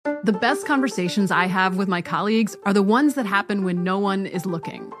The best conversations I have with my colleagues are the ones that happen when no one is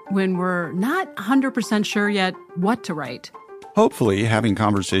looking, when we're not 100% sure yet what to write. Hopefully, having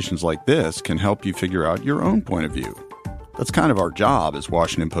conversations like this can help you figure out your own point of view. That's kind of our job as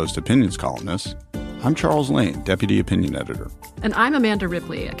Washington Post opinions columnists. I'm Charles Lane, Deputy Opinion Editor. And I'm Amanda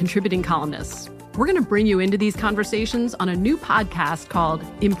Ripley, a contributing columnist. We're going to bring you into these conversations on a new podcast called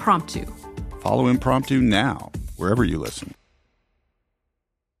Impromptu. Follow Impromptu now, wherever you listen.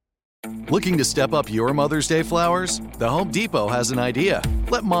 Looking to step up your Mother's Day flowers? The Home Depot has an idea.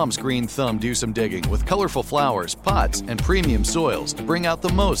 Let Mom's green thumb do some digging with colorful flowers, pots, and premium soils to bring out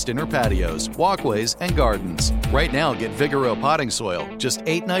the most in her patios, walkways, and gardens. Right now, get Vigoro potting soil, just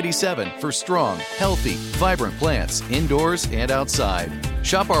 $8.97 for strong, healthy, vibrant plants indoors and outside.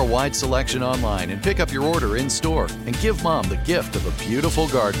 Shop our wide selection online and pick up your order in-store and give Mom the gift of a beautiful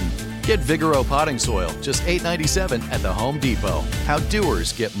garden. Get Vigoro potting soil, just $8.97 at the Home Depot. How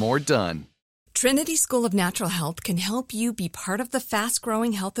doers get more done. Trinity School of Natural Health can help you be part of the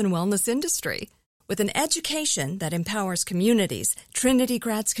fast-growing health and wellness industry. With an education that empowers communities, Trinity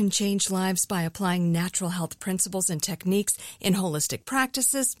grads can change lives by applying natural health principles and techniques in holistic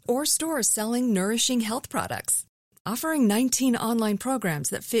practices or stores selling nourishing health products. Offering 19 online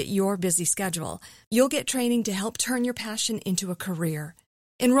programs that fit your busy schedule, you'll get training to help turn your passion into a career.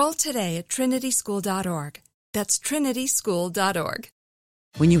 Enroll today at trinityschool.org. That's trinityschool.org.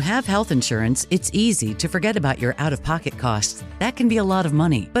 When you have health insurance, it's easy to forget about your out-of-pocket costs. That can be a lot of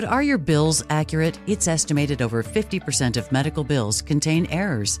money. But are your bills accurate? It's estimated over 50% of medical bills contain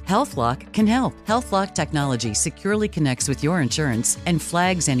errors. HealthLock can help. HealthLock technology securely connects with your insurance and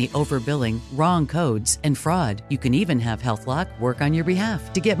flags any overbilling, wrong codes, and fraud. You can even have HealthLock work on your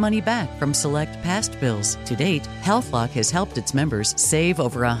behalf to get money back from select past bills. To date, HealthLock has helped its members save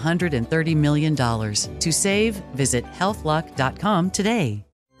over $130 million. To save, visit healthlock.com today.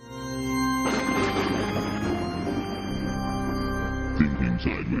 Thinking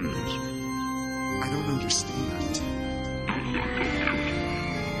sideways. I don't understand.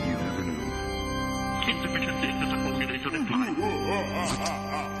 You never know.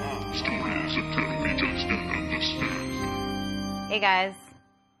 Stories that tell me just don't understand. Hey guys,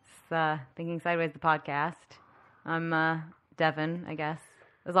 it's Thinking Sideways, the podcast. I'm Devin, I guess,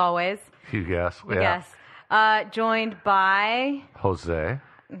 as always. You guess. Yes. Joined by Jose.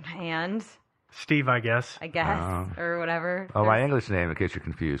 And Steve, I guess. Or whatever. Oh, my English name, in case you're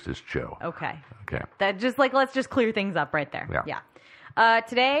confused, is Joe. Okay. Okay. That just let's just clear things up right there. Yeah.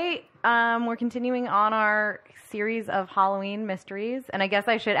 Today, we're continuing on our series of Halloween mysteries, and I guess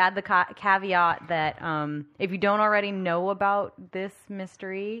I should add the caveat that if you don't already know about this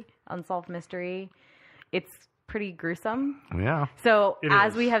mystery, unsolved mystery, it's pretty gruesome. Yeah. So,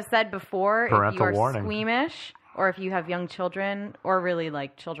 as we have said before, if you are warning. squeamish, or if you have young children, or really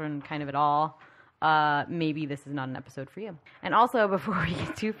like children kind of at all, maybe this is not an episode for you. And also, before we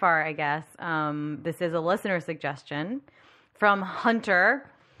get too far, I guess, this is a listener suggestion from Hunter.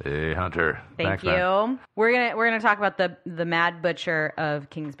 Hey, Hunter. Thanks, you. Man. We're gonna talk about the Mad Butcher of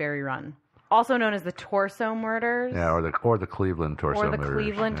Kingsbury Run, also known as the Torso Murders. Yeah, or the Cleveland Torso Murders. Or the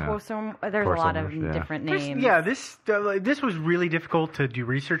Cleveland Torso. There's a lot of different names. This was really difficult to do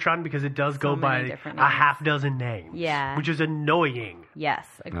research on because it does go by a half dozen names. Yeah. Which is annoying. Yes,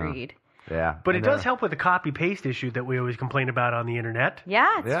 agreed. Yeah. But it does help with the copy-paste issue that we always complain about on the internet.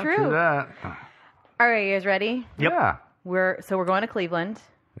 Yeah, it's true. That. All right, you guys ready? Yep. Yeah. We're going to Cleveland.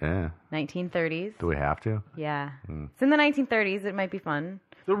 Yeah. 1930s. Do we have to? Yeah. It's in the 1930s. It might be fun.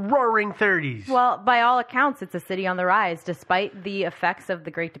 The Roaring 30s. Well, by all accounts, it's a city on the rise. Despite the effects of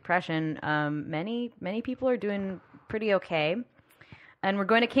the Great Depression, many people are doing pretty okay. And we're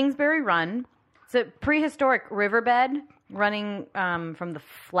going to Kingsbury Run. It's a prehistoric riverbed running from the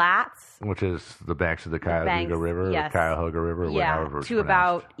flats. Which is the banks of the Cuyahoga River, yes. or Cuyahoga River, however it's to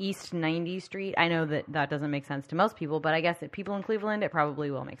pronounced. about East 90th Street. I know that doesn't make sense to most people, but I guess that people in Cleveland, it probably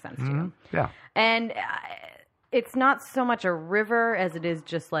will make sense to you. Yeah. And it's not so much a river as it is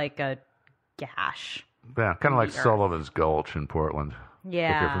just like a gash. Yeah, kind of like Sullivan's Gulch in Portland.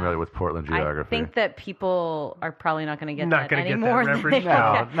 Yeah. If you're familiar with Portland geography. I think that people are probably not going to get not that Get anymore. that reference.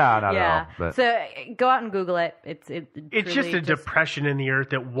 No, yeah. But So go out and Google it. It's just a depression in the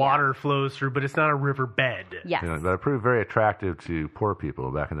earth that water flows through, but it's not a riverbed. Yes. But it proved very attractive to poor people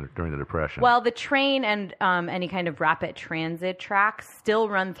back during the Depression. Well, the train and any kind of rapid transit tracks still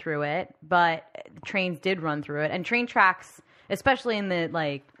run through it, but trains did run through it. And train tracks, especially in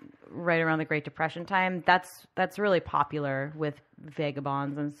the right around the Great Depression time, that's really popular with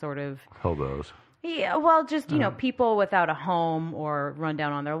vagabonds and sort of hobos. Yeah, well, just people without a home or run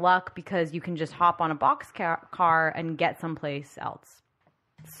down on their luck, because you can just hop on a boxcar and get someplace else.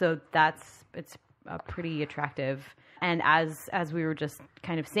 So it's pretty attractive. And as we were just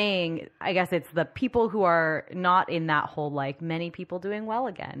kind of saying, I guess it's the people who are not in that whole like many people doing well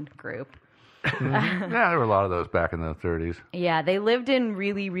again group. Yeah, there were a lot of those back in the 30s. Yeah, they lived in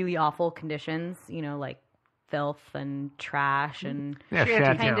really, really awful conditions, like filth and trash and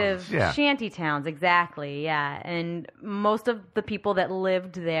shanty towns, exactly, yeah. And most of the people that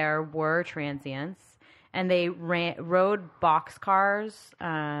lived there were transients, and they rode boxcars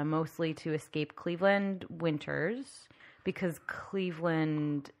mostly to escape Cleveland winters, because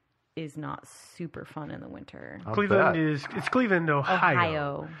Cleveland is not super fun in the winter. It's Cleveland,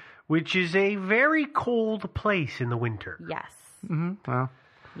 Ohio. Which is a very cold place in the winter. Yes. Mm-hmm. Well,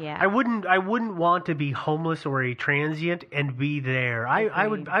 yeah. I wouldn't want to be homeless or a transient and be there. I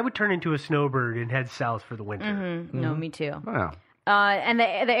would turn into a snowbird and head south for the winter. Mm-hmm. No, me too. Wow. And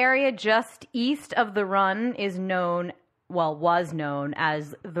the area just east of the Run was known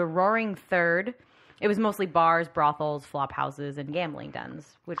as the Roaring Third. It was mostly bars, brothels, flop houses, and gambling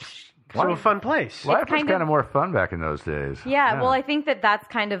dens, which... So a fun place. Life was kind of more fun back in those days. Yeah, well, I think that's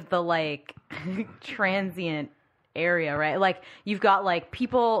kind of the, like, transient area, right? Like, you've got, like,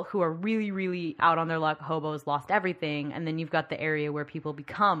 people who are really, really out on their luck, hobos, lost everything, and then you've got the area where people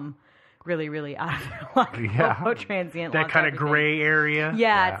become really, really out of their luck, hobo, transient, that kind of gray area.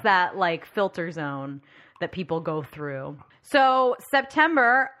 Yeah, it's that, like, filter zone that people go through. So,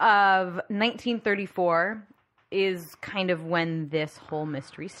 September of 1934... is kind of when this whole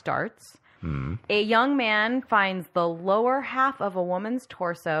mystery starts. A young man finds the lower half of a woman's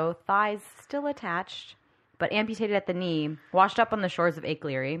torso, thighs still attached, but amputated at the knee, washed up on the shores of Lake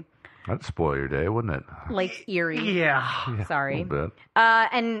Erie. That'd spoil your day, wouldn't it? Lake Erie. Yeah. Sorry. A little bit.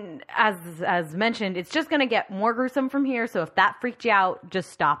 And as mentioned, it's just going to get more gruesome from here, so if that freaked you out,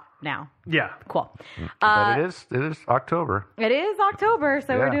 just stop now. Yeah. Cool. But it is October. It is October,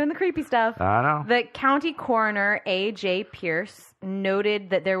 so we're doing the creepy stuff. I know. The county coroner, A.J. Pierce, noted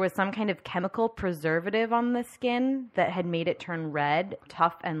that there was some kind of chemical preservative on the skin that had made it turn red,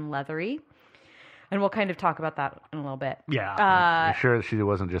 tough, and leathery. And we'll kind of talk about that in a little bit. Yeah. You sure that she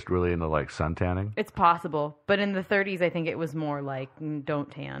wasn't just really into, like, sun tanning? It's possible. But in the 30s, I think it was more like, don't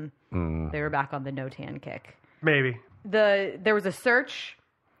tan. They were back on the no tan kick. Maybe. There was a search,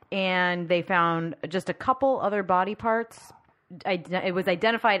 and they found just a couple other body parts. It was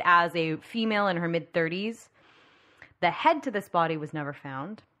identified as a female in her mid-30s. The head to this body was never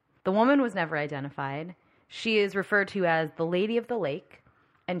found. The woman was never identified. She is referred to as the Lady of the Lake,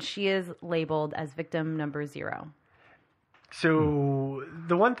 and she is labeled as victim number 0. So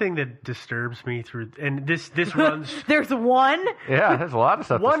the one thing that disturbs me and this runs... There's one? Yeah, there's a lot of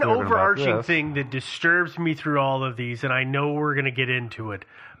stuff. One overarching thing that disturbs me through all of these, and I know we're going to get into it,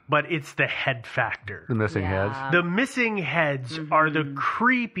 but it's the head factor. The missing heads. The missing heads are the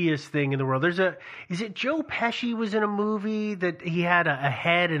creepiest thing in the world. Is it Joe Pesci was in a movie that he had a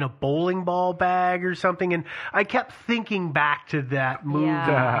head in a bowling ball bag or something? And I kept thinking back to that movie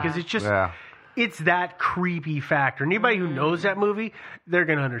because it's just... Yeah. It's that creepy factor. Anybody who knows that movie, they're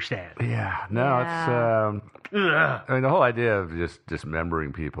going to understand. Yeah. No, it's... I mean, the whole idea of just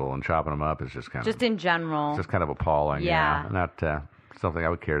dismembering people and chopping them up is just kind of... Just in general. It's just kind of appalling. Yeah. Not something I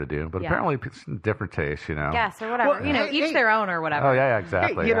would care to do. But apparently it's different tastes, Yes, or whatever. Well, each their own or whatever. Oh, yeah,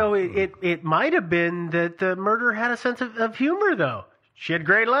 exactly. Hey, it might have been that the murderer had a sense of humor, though. She had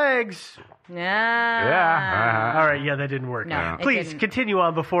great legs. Yeah. All right. Yeah, that didn't work. No, please continue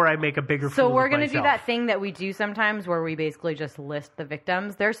on before I make a bigger fool of myself. So we're going to do that thing that we do sometimes where we basically just list the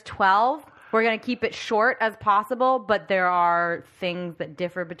victims. There's 12. We're going to keep it short as possible, but there are things that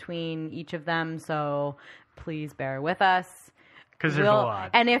differ between each of them. So please bear with us. Because there's a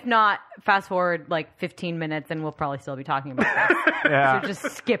lot. And if not, fast forward like 15 minutes and we'll probably still be talking about this. So just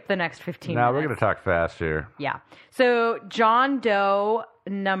skip the next 15 minutes. No, we're going to talk fast here. Yeah. So John Doe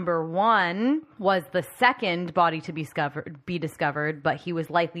number 1 was the second body to be discovered, but he was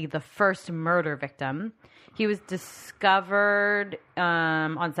likely the first murder victim. He was discovered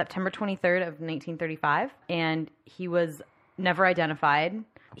on September 23rd of 1935, and he was never identified.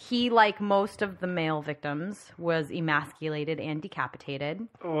 He, like most of the male victims, was emasculated and decapitated.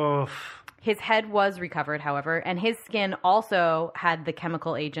 Oof. His head was recovered, however, and his skin also had the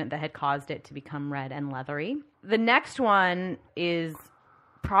chemical agent that had caused it to become red and leathery. The next one is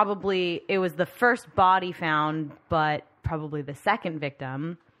it was the first body found, but probably the second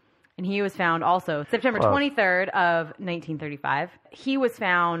victim. And he was found also September 23rd of 1935. He was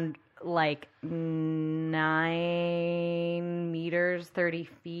found like 9 meters, 30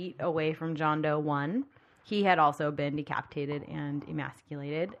 feet away from John Doe 1. He had also been decapitated and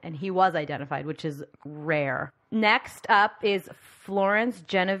emasculated, and he was identified, which is rare. Next up is Florence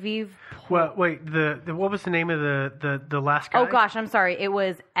Genevieve. Well, wait. What was the name of the last guy? Oh gosh, I'm sorry. It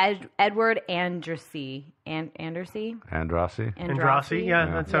was Edward Andrassy. Andrassy. Yeah,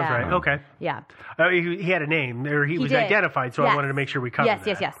 that sounds right. Okay. Yeah. He had a name, or he was identified, so I wanted to make sure we covered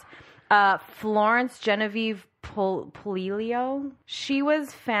that. Yes. Florence Genevieve Polilio. She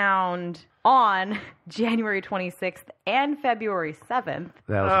was found on January 26th and February 7th.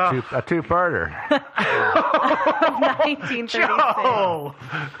 That was a two-parter. Of 1936. Joe!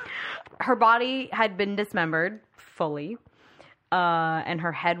 Her body had been dismembered fully, and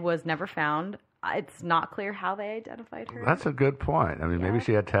her head was never found. It's not clear how they identified her. That's a good point. I mean, maybe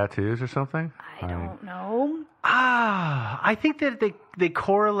she had tattoos or something? I don't know. I think that they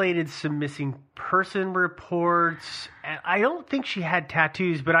correlated some missing person reports. I don't think she had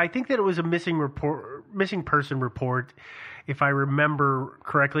tattoos, but I think that it was a missing person report, if I remember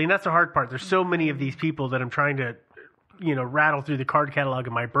correctly. And that's the hard part. There's so many of these people that I'm trying to, rattle through the card catalog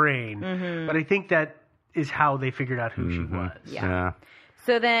in my brain. Mm-hmm. But I think that is how they figured out who she was. Yeah.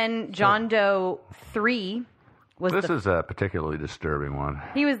 So then John Doe 3 was This is a particularly disturbing one.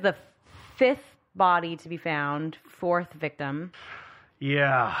 He was the 5th body to be found, 4th victim.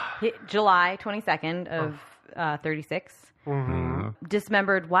 Yeah. July 22nd of 36. Mm-hmm.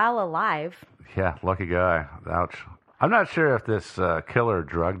 Dismembered while alive. Yeah, lucky guy. Ouch. I'm not sure if this killer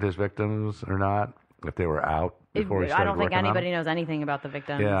drugged his victims or not, if they were out before he started I don't think working on anybody them. knows anything about the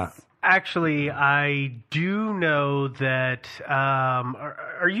victims. Yeah. Actually, I do know that.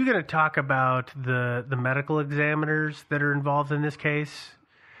 Are you going to talk about the medical examiners that are involved in this case,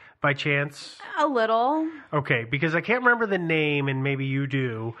 by chance? A little. Okay, because I can't remember the name, and maybe you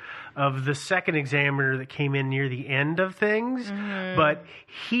do, of the second examiner that came in near the end of things. Mm-hmm. But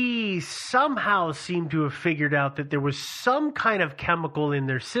he somehow seemed to have figured out that there was some kind of chemical in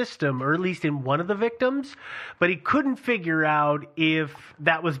their system, or at least in one of the victims. But he couldn't figure out if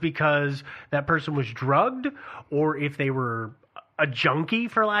that was because that person was drugged or if they were a junkie,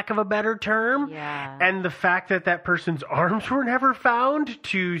 for lack of a better term. Yeah. And the fact that that person's arms were never found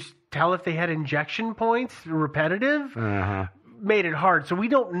to tell if they had injection points, repetitive, made it hard. So we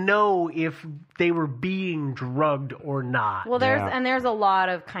don't know if they were being drugged or not. Well, there's a lot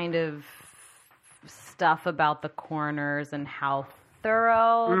of kind of stuff about the coroners and how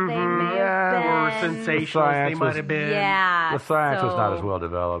thorough they may have been. Or sensational they might have been. Yeah. The science was not as well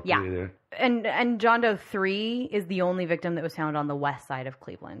developed either. And John Doe 3 is the only victim that was found on the west side of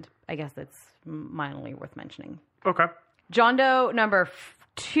Cleveland. I guess that's minorly worth mentioning. Okay. John Doe number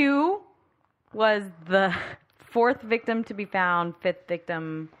 2 was the 4th victim to be found, 5th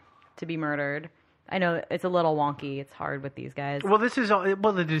victim to be murdered. I know it's a little wonky. It's hard with these guys. Well,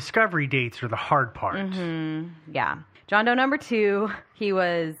 the discovery dates are the hard part. Mm-hmm. Yeah. John Doe number 2, he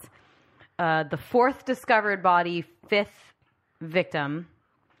was the 4th discovered body, 5th victim.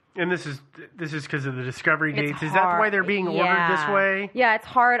 And this is because of the discovery dates. Is that why they're being ordered this way? Yeah, it's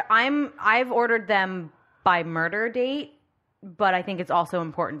hard. I've ordered them by murder date, but I think it's also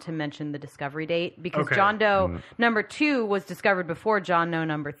important to mention the discovery date because John Doe number 2 was discovered before John Doe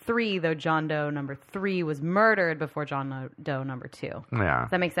number 3, though John Doe number 3 was murdered before John Doe number 2. Yeah.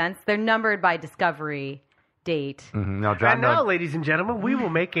 Does that make sense? They're numbered by discovery date. Mm-hmm. No, now, ladies and gentlemen, we will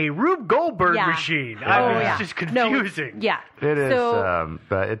make a Rube Goldberg machine. It's just confusing. It is,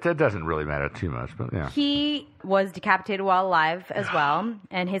 but it doesn't really matter too much. But yeah, he was decapitated while alive as well,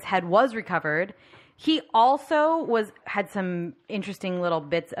 and his head was recovered. He also had some interesting little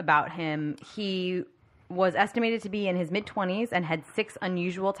bits about him. He was estimated to be in his mid-20s and had 6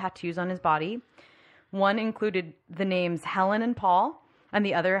 unusual tattoos on his body. One included the names Helen and Paul, and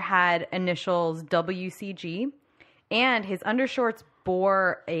the other had initials WCG. And his undershorts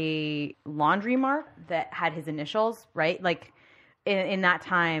bore a laundry mark that had his initials, right? Like, in that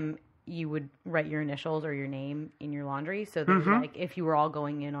time, you would write your initials or your name in your laundry. So that, like, if you were all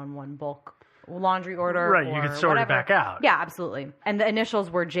going in on one bulk laundry order, right, you could sort it back out. Yeah, absolutely. And the initials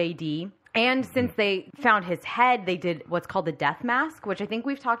were JD. And since they found his head, they did what's called the death mask, which I think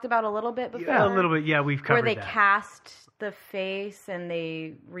we've talked about a little bit before. Yeah, a little bit. Yeah, we've covered that. Where they that. cast the face and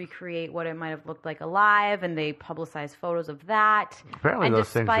they recreate what it might have looked like alive, and they publicize photos of that. Apparently, and those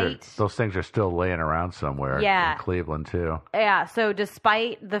things are still laying around somewhere in Cleveland too. Yeah. So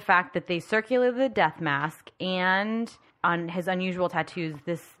despite the fact that they circulated the death mask and on his unusual tattoos,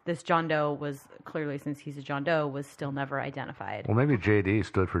 this John Doe was clearly, since he's a John Doe, was still never identified. Well, maybe JD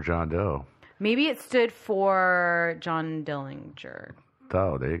stood for John Doe. Maybe it stood for John Dillinger.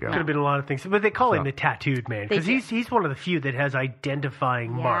 Oh, there you go. Could have been a lot of things, but they call him the tattooed man because he's one of the few that has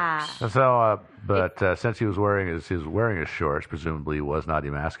identifying marks. So, since he was wearing his shorts, presumably he was not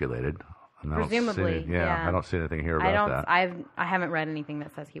emasculated. Presumably, I don't see anything here about that. I haven't read anything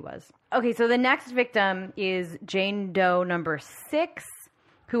that says he was. Okay, so the next victim is Jane Doe number 6,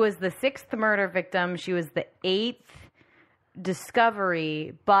 who was the 6th murder victim. She was the 8th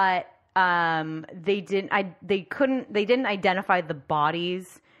discovery, but they didn't identify the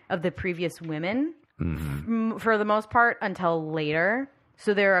bodies of the previous women for the most part until later.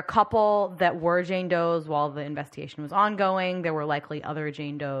 So there are a couple that were Jane Does while the investigation was ongoing. There were likely other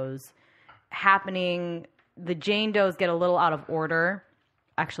Jane Does happening. The Jane Does get a little out of order.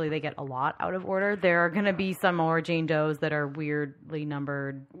 Actually, they get a lot out of order. There are going to be some more Jane Does that are weirdly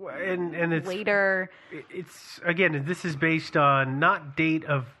numbered and it's, later. It's again, this is based on not date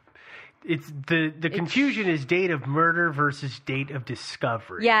of. It's the confusion is date of murder versus date of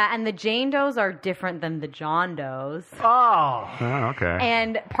discovery. Yeah, and the Jane Does are different than the John Does. Oh, okay.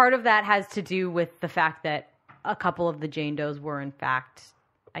 And part of that has to do with the fact that a couple of the Jane Does were in fact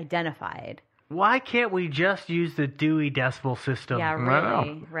identified. Why can't we just use the Dewey Decimal System? Yeah,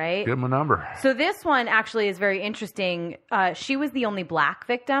 really, right? Give them a number. So this one actually is very interesting. She was the only black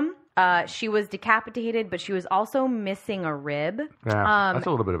victim. She was decapitated, but she was also missing a rib. Yeah, that's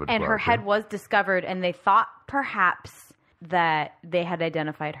a little bit of a And her head was discovered, and they thought perhaps that they had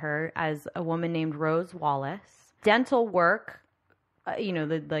identified her as a woman named Rose Wallace. Dental work,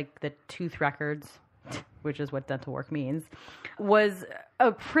 the tooth records, which is what dental work means, was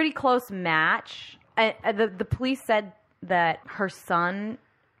a pretty close match. The police said that her son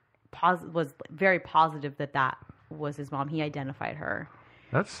was very positive that was his mom. He identified her.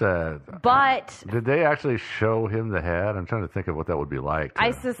 That's sad. But did they actually show him the head? I'm trying to think of what that would be like.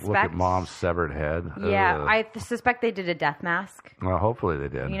 I suspect. Look at mom's severed head. Yeah, I suspect they did a death mask. Well, hopefully they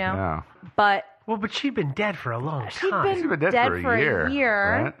did. Yeah. But she'd been dead for a long time. She'd been dead for a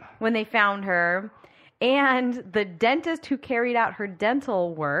year right? when they found her. And the dentist who carried out her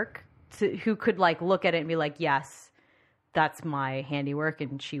dental work, who could look at it and be like, yes, that's my handiwork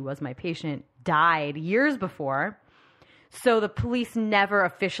and she was my patient, died years before. So the police never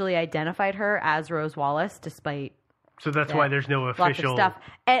officially identified her as Rose Wallace, despite. So that's why there's no official stuff.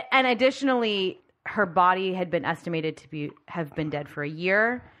 And additionally, her body had been estimated to have been dead for a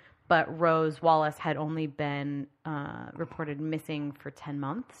year, but Rose Wallace had only been reported missing for 10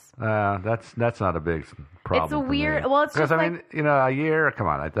 months. That's not a big problem. It's a weird. Well, it's just a year. Come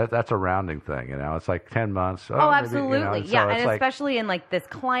on, that's a rounding thing. It's like 10 months. Oh, absolutely, yeah, and especially in this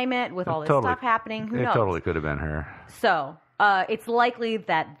climate with all this stuff happening, who knows? It totally could have been her. So it's likely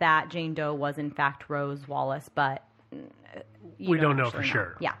that Jane Doe was in fact Rose Wallace, but we don't know for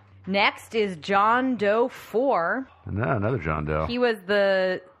sure. Yeah. Next is John Doe 4. No, another John Doe. He was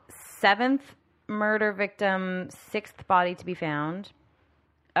the 7th murder victim, 6th body to be found,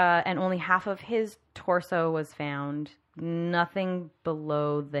 and only half of his torso was found. Nothing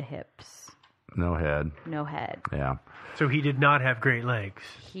below the hips. No head. No head. Yeah. So he did not have great legs.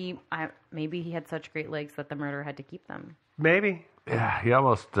 Maybe he had such great legs that the murderer had to keep them. Maybe. Yeah, he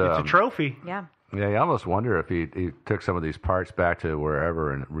almost. It's a trophy. Yeah. Yeah, you almost wonder if he took some of these parts back to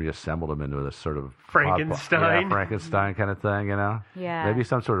wherever and reassembled them into this sort of Frankenstein, Frankenstein kind of thing, Yeah. Maybe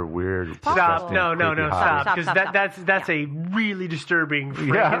some sort of weird. Stop! No, stop! Because that's a really disturbing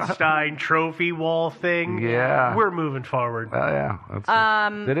Frankenstein trophy wall thing. Yeah, we're moving forward. Yeah,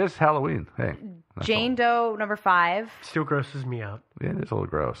 it is Halloween. Hey, Jane Doe number 5 still grosses me out. Yeah, it is a little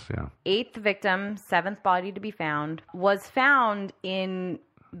gross. Yeah. 8th victim, 7th body to be found, was found in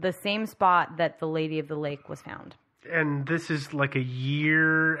the same spot that the Lady of the Lake was found. And this is like a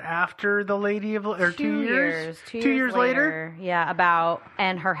year after the Lady of the Lake, or 2 years? 2 years later? Yeah,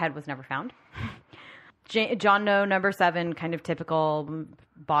 and her head was never found. John Doe number 7, kind of typical,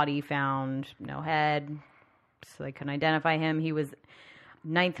 body found, no head, so they couldn't identify him. He was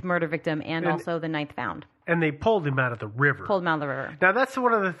 9th murder victim and also the 9th found. And they pulled him out of the river. Now, that's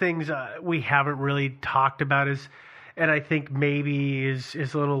one of the things we haven't really talked about and I think maybe is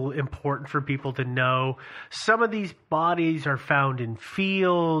a little important for people to know. Some of these bodies are found in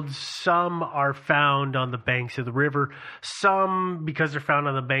fields. Some are found on the banks of the river. Some, because they're found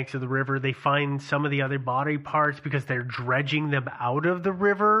on the banks of the river, they find some of the other body parts because they're dredging them out of the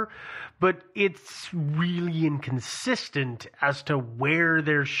river. But it's really inconsistent as to where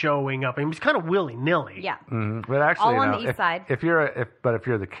they're showing up. I mean, it's kind of willy-nilly. Yeah. Mm-hmm. But actually, all on the east side. If you're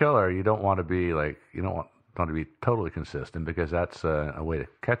the killer, you don't want to be want to be totally consistent because that's a way to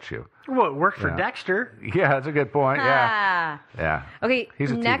catch you. Well, it worked for Dexter. Yeah, that's a good point. Yeah. Yeah. Okay,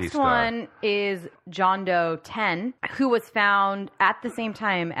 He's a TV next star. one is John Doe 10, who was found at the same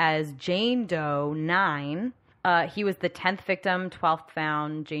time as Jane Doe 9. He was the 10th victim, 12th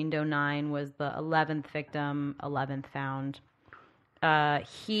found. Jane Doe 9 was the 11th victim, 11th found.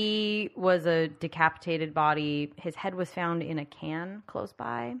 He was a decapitated body. His head was found in a can close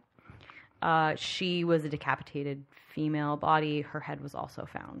by. She was a decapitated female body. Her head was also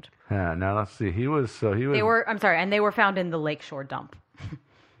found. Yeah. Now let's see. He was. And they were found in the lakeshore dump.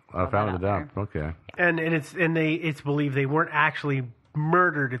 Found in the dump. Okay. And it's believed they weren't actually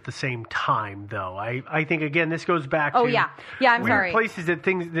murdered at the same time, though. I think again this goes back to I'm weird sorry. places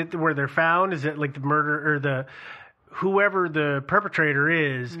where they're found. Is it like the murder or whoever the perpetrator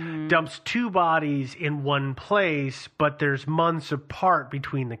is dumps two bodies in one place, but there's months apart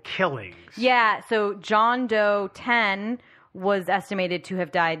between the killings. Yeah, so John Doe 10 was estimated to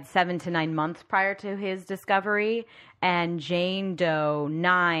have died 7 to 9 months prior to his discovery, and Jane Doe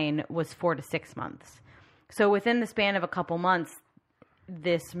 9 was 4 to 6 months. So within the span of a couple months,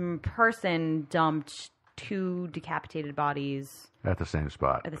 this person dumped 2 decapitated bodies At the same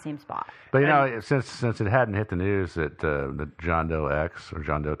spot. But since it hadn't hit the news that the John Doe X or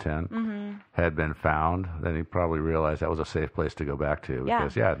John Doe 10 had been found, then he probably realized that was a safe place to go back to.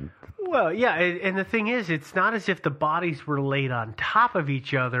 Because, Well, yeah, and the thing is, it's not as if the bodies were laid on top of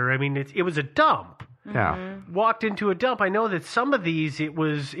each other. I mean, it was a dump. Yeah. Walked into a dump. I know that some of these, it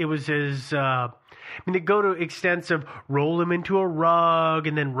was as... they go to extents of roll them into a rug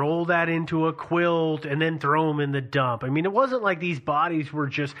and then roll that into a quilt and then throw them in the dump. I mean, it wasn't like these bodies were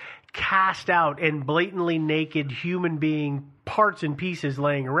just cast out and blatantly naked human being parts and pieces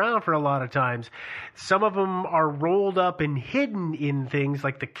laying around for a lot of times. Some of them are rolled up and hidden in things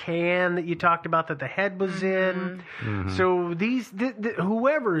like the can that you talked about that the head was in. So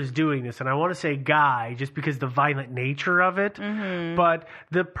whoever is doing this, and I want to say guy just because the violent nature of it, but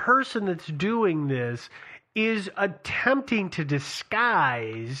the person that's doing this is attempting to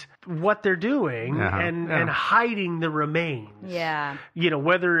disguise what they're doing and hiding the remains. Yeah.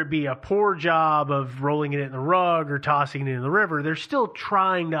 Whether it be a poor job of rolling it in the rug or tossing it in the river, they're still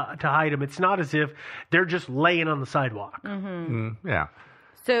trying to hide them. It's not as if they're just laying on the sidewalk. Yeah.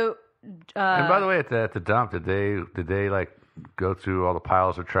 So, and by the way, at the dump, did they like go through all the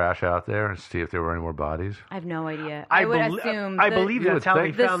piles of trash out there and see if there were any more bodies? I have no idea. I would assume. I believe that's how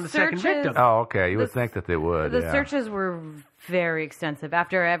they found the second victim. Oh, okay. You would think that they would. The searches were very extensive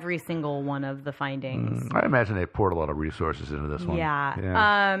after every single one of the findings. I imagine they poured a lot of resources into this one.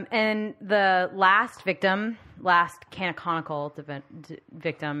 Yeah. And the last victim, last canonical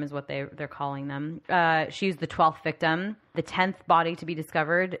victim is what they're calling them. She's the 12th victim, the 10th body to be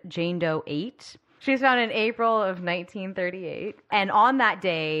discovered, Jane Doe 8. She was found in April of 1938. And on that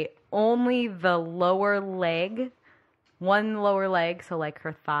day, only the lower leg, one lower leg, so like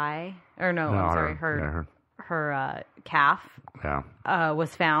her thigh, or her calf,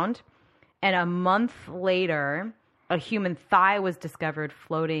 was found. And a month later, a human thigh was discovered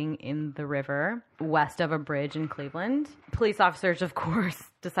floating in the river west of a bridge in Cleveland. Police officers, of course,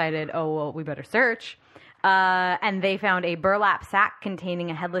 decided, we better search. And they found a burlap sack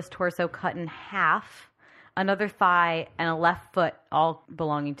containing a headless torso cut in half, another thigh, and a left foot, all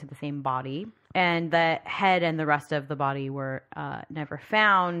belonging to the same body. And the head and the rest of the body were never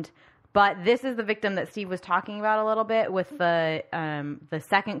found. But this is the victim that Steve was talking about a little bit with the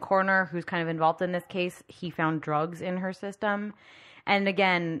second coroner who's kind of involved in this case. He found drugs in her system. And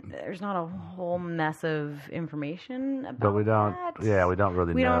again, there's not a whole mess of information about But we don't, that. we don't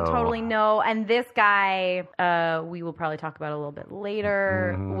really know. We don't totally know. And this guy, we will probably talk about a little bit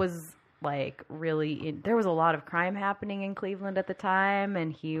later, was like really, there was a lot of crime happening in Cleveland at the time.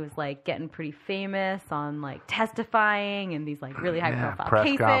 And he was like getting pretty famous on like testifying in these like really high profile press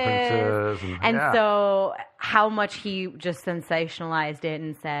cases. conferences. And so how much he just sensationalized it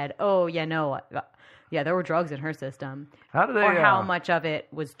and said, there were drugs in her system. How do they? Or how much of it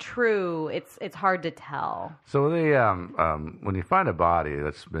was true? It's hard to tell. So they, when you find a body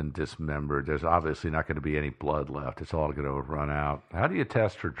that's been dismembered, there's obviously not going to be any blood left. It's all going to run out. How do you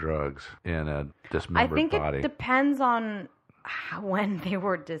test for drugs in a dismembered body? I think it depends on when they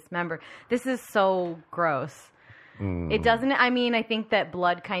were dismembered. This is so gross. It doesn't. I mean, I think that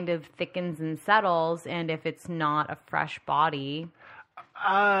blood kind of thickens and settles, and if it's not a fresh body.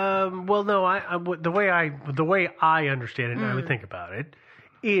 Well, no. The way I understand it, and I would think about it,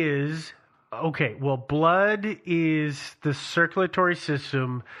 is okay. Well, blood is the circulatory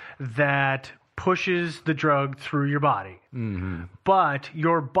system that pushes the drug through your body. Mm-hmm. But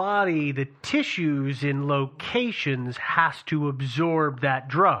your body, the tissues in locations, has to absorb that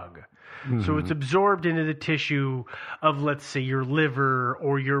drug. Mm-hmm. So it's absorbed into the tissue of, let's say, your liver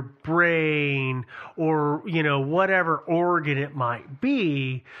or your brain or, whatever organ it might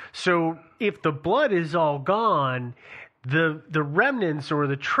be. So if the blood is all gone, the remnants or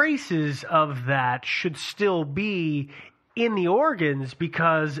the traces of that should still be in the organs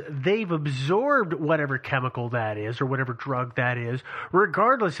because they've absorbed whatever chemical that is or whatever drug that is,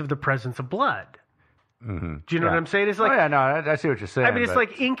 regardless of the presence of blood. Mm-hmm. Do you know what I'm saying? It's like, I see what you're saying. I mean, it's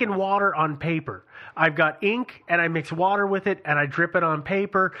like ink and water on paper. I've got ink and I mix water with it and I drip it on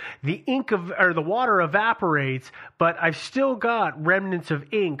paper. The the water evaporates, but I've still got remnants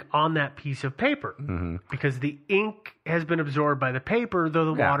of ink on that piece of paper because the ink has been absorbed by the paper, though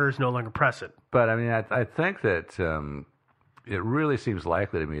the water is no longer present. But I mean, I think that it really seems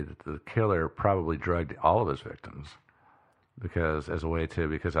likely to me that the killer probably drugged all of his victims. Because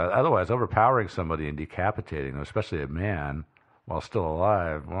otherwise overpowering somebody and decapitating them, especially a man, while still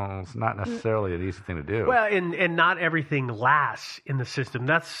alive, well, it's not necessarily an easy thing to do. Well, and not everything lasts in the system.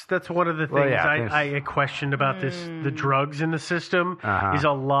 That's one of the things I questioned about the drugs in the system is a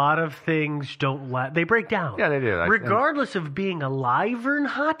lot of things don't last. They break down. Yeah, they do. Regardless of being alive or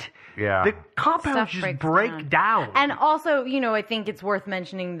not, the compounds just break down. And also, I think it's worth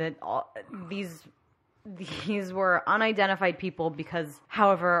mentioning that these were unidentified people because,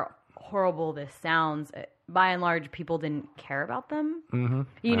 however horrible this sounds, by and large, people didn't care about them. Mm-hmm.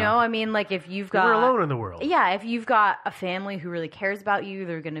 You know, I mean, like if you've got... We're alone in the world. Yeah, if you've got a family who really cares about you,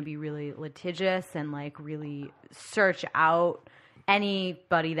 they're going to be really litigious and like really search out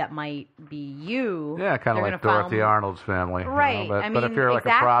anybody that might be you. Yeah, kind of like Dorothy Arnold's family. Right. But if you're like a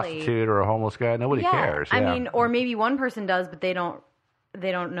prostitute or a homeless guy, nobody cares. Yeah. I mean, or maybe one person does, but they don't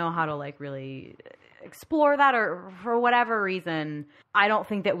know how to like really explore that, or for whatever reason, I don't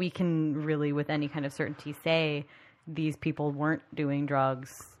think that we can really with any kind of certainty say these people weren't doing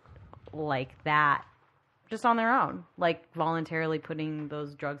drugs like that just on their own, like voluntarily putting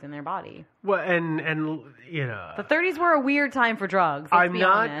those drugs in their body. Well, and the 30s were a weird time for drugs. Let's be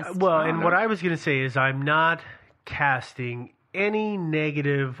honest. What I was going to say is I'm not casting any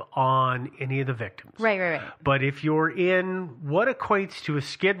negative on any of the victims. Right. But if you're in what equates to a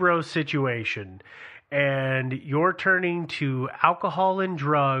Skid Row situation and you're turning to alcohol and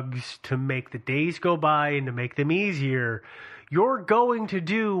drugs to make the days go by and to make them easier, you're going to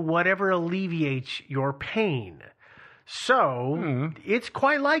do whatever alleviates your pain. So it's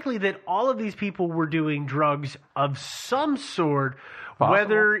quite likely that all of these people were doing drugs of some sort,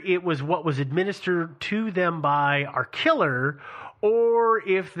 whether it was what was administered to them by our killer, or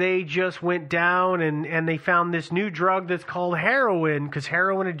if they just went down and they found this new drug that's called heroin because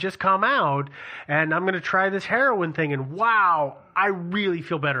heroin had just come out, and I'm going to try this heroin thing, and wow, I really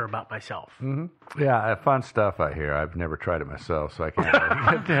feel better about myself. Mm-hmm. Yeah, fun stuff I hear. I've never tried it myself, so I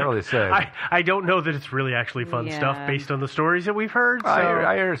can't really say. I don't know that it's really actually fun stuff based on the stories that we've heard. So.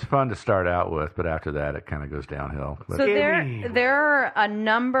 I hear it's fun to start out with, but after that it kind of goes downhill. But so there are a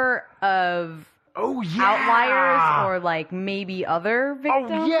number of outliers or like maybe other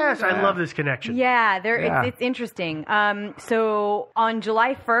victims. Oh yes, I love this connection. Yeah, it's interesting. So on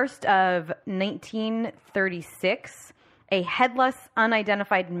July 1st of 1936, a headless,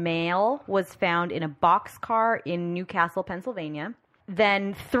 unidentified male was found in a boxcar in Newcastle, Pennsylvania.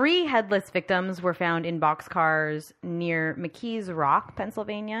 Then 3 headless victims were found in boxcars near McKees Rock,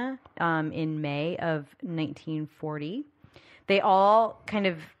 Pennsylvania, in May of 1940. They all kind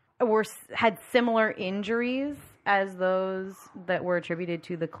of had similar injuries as those that were attributed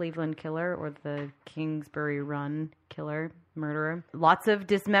to the Cleveland killer or the Kingsbury Run murderer. Lots of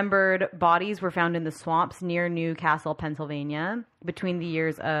dismembered bodies were found in the swamps near Newcastle, Pennsylvania between the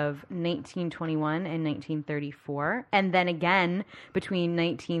years of 1921 and 1934, and then again between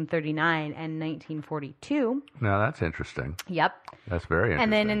 1939 and 1942. Now that's interesting. Yep. That's very interesting.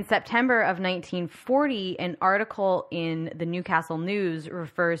 And then in September of 1940, an article in the Newcastle News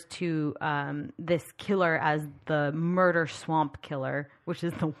refers to this killer as the Murder Swamp Killer, which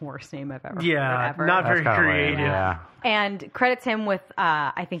is the worst name I've ever heard ever. Not very creative. Yeah. And credits him with,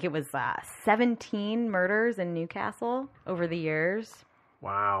 I think it was 17 murders in Newcastle over the years.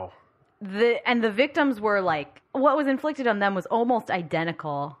 Wow. The victims were like, what was inflicted on them was almost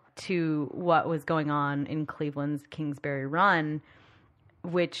identical to what was going on in Cleveland's Kingsbury Run,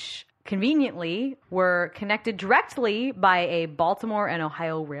 which conveniently were connected directly by a Baltimore and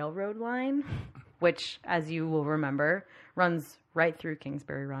Ohio Railroad line, which, as you will remember, runs right through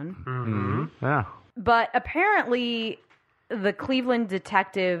Kingsbury Run. Mm-hmm. Yeah. But apparently, the Cleveland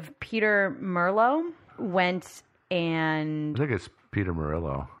detective Peter Murillo went and... I think it's Peter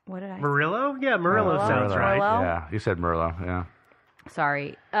Murillo. What did I say? Murillo? Yeah, Murillo sounds right. Yeah, you said Murillo, yeah.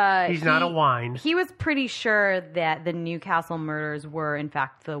 Sorry. He's not a wine. He was pretty sure that the Newcastle murders were, in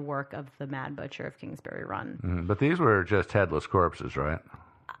fact, the work of the Mad Butcher of Kingsbury Run. But these were just headless corpses, right?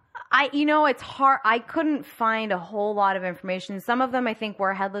 It's hard. I couldn't find a whole lot of information. Some of them, I think,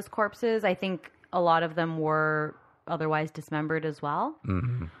 were headless corpses. I think a lot of them were otherwise dismembered as well.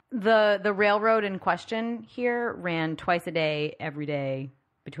 Mm-hmm. The railroad in question here ran twice a day, every day,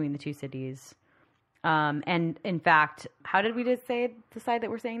 between the two cities. And in fact, how did we decide that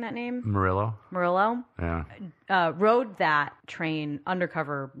we're saying that name? Murillo. Yeah. Rode that train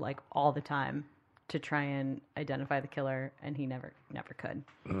undercover like all the time to try and identify the killer, and he never could.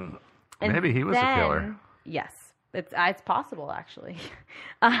 Maybe he was the killer. Yes, it's possible actually.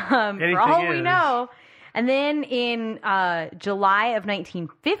 For all we know. And then in July of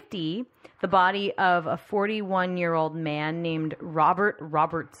 1950. The body of a 41-year-old man named Robert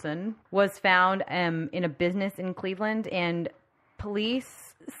Robertson was found in a business in Cleveland, and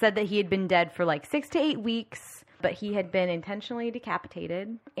police said that he had been dead for like 6 to 8 weeks, but he had been intentionally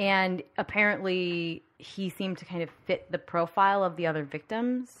decapitated, and apparently he seemed to kind of fit the profile of the other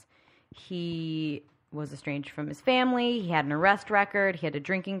victims. He was estranged from his family, he had an arrest record, he had a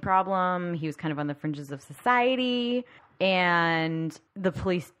drinking problem, he was kind of on the fringes of society. And the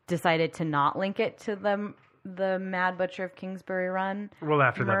police decided to not link it to the Mad Butcher of Kingsbury Run. Well,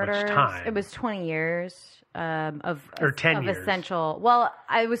 after murders. that much time. It was 20 years of 10 years. essential. Well,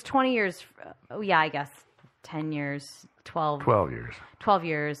 it was 20 years. I guess 10 years, 12 years. 12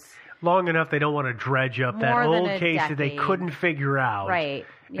 years. Long enough they don't want to dredge up that old case that they couldn't figure out. Right.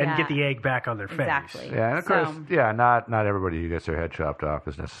 And get the egg back on their face. Exactly. Yeah, and of course, not everybody who gets their head chopped off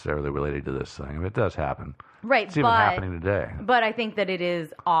is necessarily related to this thing. I mean, it does happen. Right, it's even happening today. But I think that it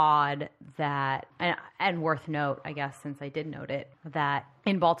is odd that, and worth note, I guess, since I did note it, that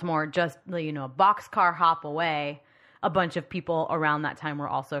in Baltimore, just a boxcar hop away, a bunch of people around that time were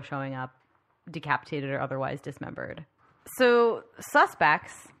also showing up, decapitated or otherwise dismembered. So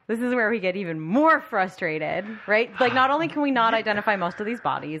suspects. This is where we get even more frustrated, right? Like, not only can we not identify most of these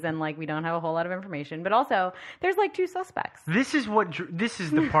bodies, and like we don't have a whole lot of information, but also there's like 2 suspects. This is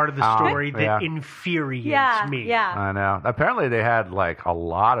the part of the story that infuriates me. Yeah, I know. Apparently, they had like a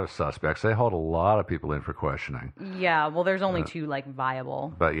lot of suspects. They hold a lot of people in for questioning. Yeah. Well, there's only 2 like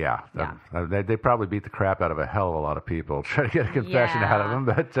viable. But they probably beat the crap out of a hell of a lot of people trying to get a confession out of them.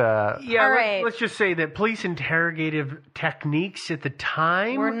 But let's just say that police interrogative techniques at the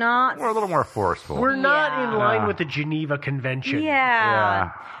time we're a little more forceful. We're not in line with the Geneva Convention.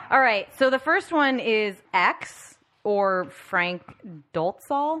 Yeah. All right. So the first one is X, or Frank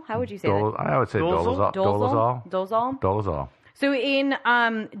Dolezal. How would you say that? I would say Dolezal. Dolezal. So in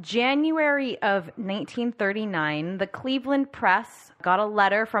January of 1939, the Cleveland Press got a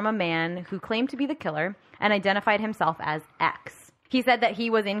letter from a man who claimed to be the killer and identified himself as X. He said that he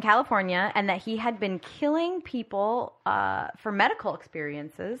was in California and that he had been killing people for medical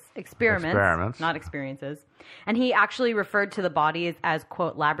experiments, not experiences. And he actually referred to the bodies as,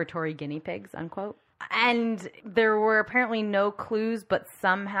 quote, laboratory guinea pigs, unquote. And there were apparently no clues, but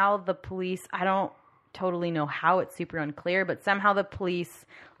somehow the police, I don't totally know how, it's super unclear, but somehow the police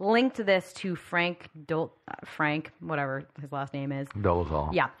linked this to Frank, whatever his last name is.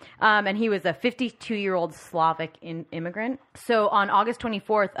 Dolezal. Yeah. And he was a 52-year-old Slavic immigrant. So on August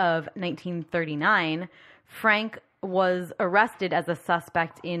 24th of 1939, Frank was arrested as a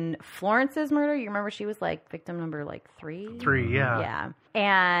suspect in Florence's murder. You remember she was like victim number 3? 3, yeah. Yeah.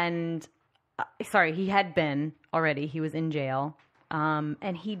 And, he had been already. He was in jail.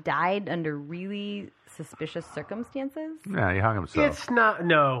 And he died under really suspicious circumstances. Yeah, he hung himself. It's not,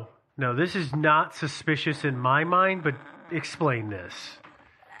 no, this is not suspicious in my mind, but explain this.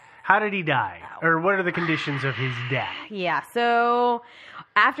 How did he die? Or what are the conditions of his death? Yeah, so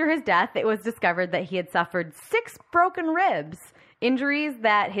after his death, it was discovered that he had suffered 6 broken ribs, injuries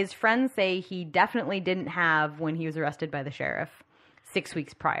that his friends say he definitely didn't have when he was arrested by the sheriff 6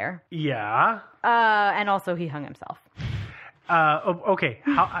 weeks prior. Yeah. And also he hung himself. Okay.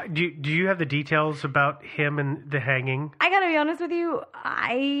 How, do you have the details about him and the hanging? I gotta be honest with you.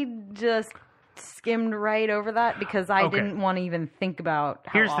 I just skimmed right over that because I didn't want to even think about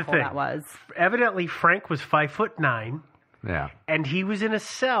how awful that was. Evidently, Frank was 5'9". Yeah. And he was in a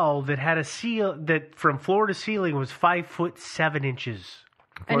cell that had a seal that from floor to ceiling was 5'7"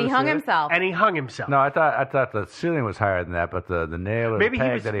 And he hung himself. And he hung himself. No, I thought the ceiling was higher than that, but the nail or the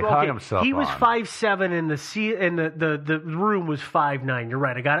peg that he hung himself on. He was 5'7", and the room was 5'9". You're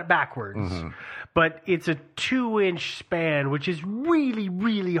right. I got it backwards. Mm-hmm. But it's a 2-inch span, which is really,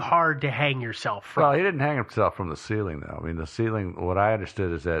 really hard to hang yourself from. Well, he didn't hang himself from the ceiling, though. I mean, the ceiling, what I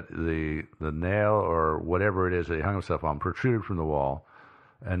understood is that the nail or whatever it is that he hung himself on protruded from the wall,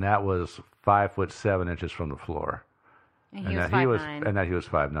 and that was 5'7" from the floor. And he was 5'9". And that he was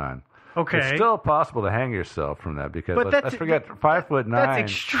 5'9". Okay. It's still possible to hang yourself from that because let's forget 5'9". That's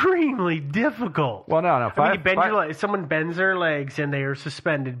extremely difficult. Well, no. Someone bends their legs and they are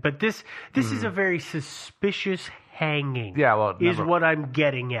suspended, but this is a very suspicious hanging. Yeah, well, is what I'm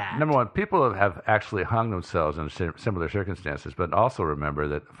getting at. Number one, people have actually hung themselves in similar circumstances, but also remember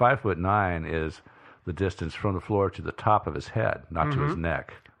that 5'9" is the distance from the floor to the top of his head, not to his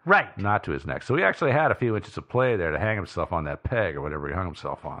neck. Right. Not to his neck. So he actually had a few inches of play there to hang himself on that peg or whatever he hung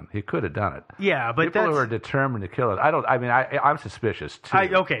himself on. He could have done it. Yeah, but people who are determined to kill it. I'm suspicious too.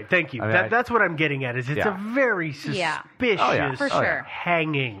 Okay, thank you. That's what I'm getting at. It's a very suspicious for sure.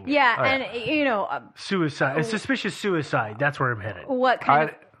 hanging. Yeah, and suicide. A suspicious suicide. That's where I'm headed. What kind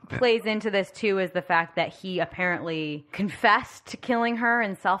of plays into this too is the fact that he apparently confessed to killing her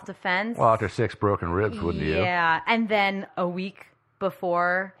in self-defense. Well, after 6 broken ribs, wouldn't you? Yeah, and then a week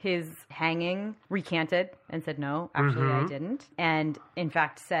before his hanging, recanted and said, no, actually I didn't. And in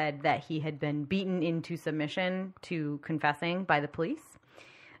fact said that he had been beaten into submission to confessing by the police.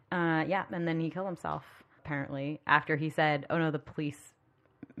 And then he killed himself, apparently, after he said, oh no, the police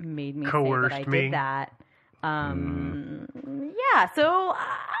made me coerced say that I did that. Yeah, so...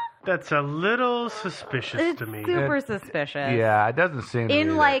 That's a little suspicious to me. Super suspicious. Yeah, it doesn't seem to in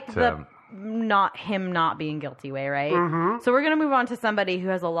me like that, the not being guilty way, right? Mm-hmm. So we're going to move on to somebody who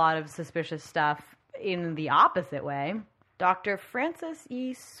has a lot of suspicious stuff in the opposite way. Dr. Francis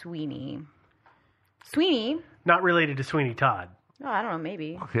E. Sweeney. Sweeney. Not related to Sweeney Todd. Oh, I don't know,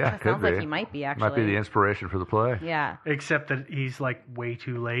 maybe. Yeah, it sounds like he might be, actually. Might be the inspiration for the play. Yeah. Except that he's like way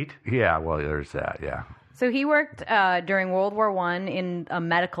too late. Yeah, well, there's that, yeah. So he worked during World War I in a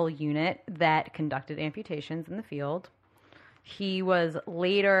medical unit that conducted amputations in the field. He was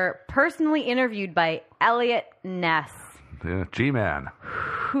later personally interviewed by Eliot Ness. The G-Man.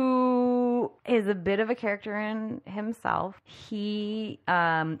 Who is a bit of a character in himself. He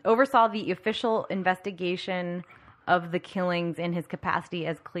oversaw the official investigation of the killings in his capacity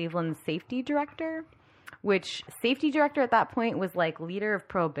as Cleveland's safety director, which safety director at that point was like leader of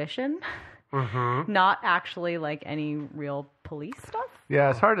Prohibition. Not actually like any real police stuff.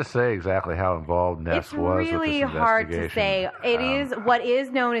 Yeah, it's hard to say exactly how involved Ness was with this investigation. It's really hard to say. It is what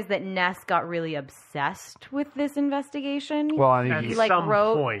is known is that Ness got really obsessed with this investigation. Well, and he like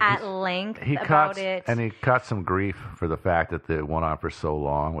wrote at length about it, and he got some grief for the fact that it went on for so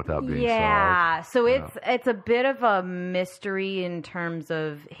long without being solved. Yeah, so it's a bit of a mystery in terms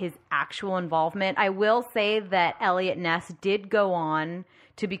of his actual involvement. I will say that Eliot Ness did go on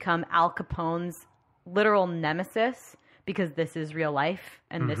to become Al Capone's literal nemesis, because this is real life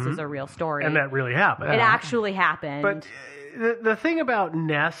and this is a real story. And that really happened. It actually happened. But the thing about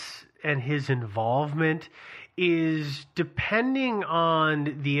Ness and his involvement is, depending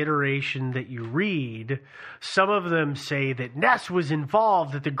on the iteration that you read, some of them say that Ness was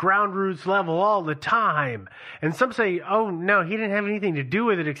involved at the ground roots level all the time. And some say, oh, no, he didn't have anything to do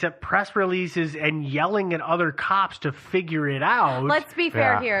with it except press releases and yelling at other cops to figure it out. Let's be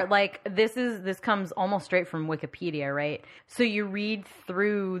fair here. Like, this comes almost straight from Wikipedia, right? So you read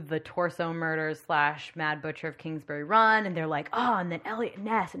through the Torso Murders / Mad Butcher of Kingsbury Run, and they're like, oh, and then Eliot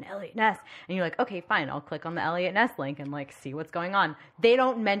Ness. And you're like, okay, fine, I'll click on the Eliot Ness link and like see what's going on. They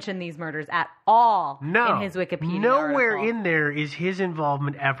don't mention these murders at all in his Wikipedia nowhere article. In there is his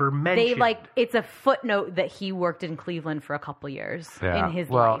involvement ever mentioned. It's a footnote that he worked in Cleveland for a couple years in his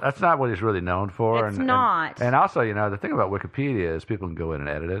life. Well, that's not what he's really known for. It's not. And also, the thing about Wikipedia is people can go in and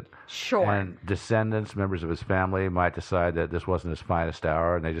edit it. Sure. And descendants, members of his family, might decide that this wasn't his finest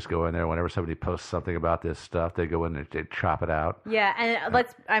hour, and they just go in there. Whenever somebody posts something about this stuff, they go in and they chop it out. Yeah,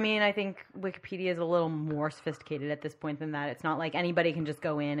 and I think Wikipedia is a little more sophisticated at this point than that. It's not like anybody can just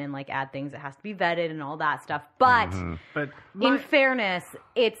go in and like add things. It has to be vetted and all that stuff. But in fairness,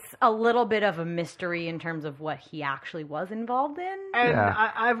 it's a little bit of a mystery in terms of what he actually was involved in. And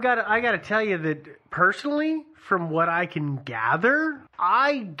I got to tell you that personally, from what I can gather,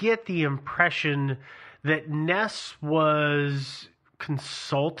 I get the impression that Ness was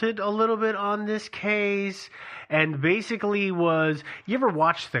consulted a little bit on this case, and basically was, you ever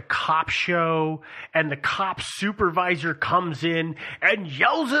watch the cop show and the cop supervisor comes in and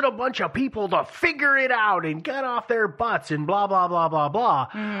yells at a bunch of people to figure it out and get off their butts and blah, blah, blah, blah, blah.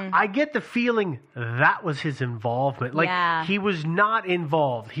 I get the feeling that was his involvement. Like, he was not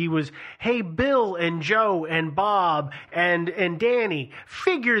involved. He was, hey, Bill and Joe and Bob and Danny,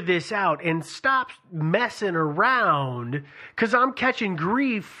 figure this out and stop messing around, because I'm catching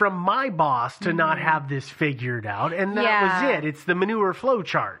grief from my boss to not have this figured out. And that was it. It's the manure flow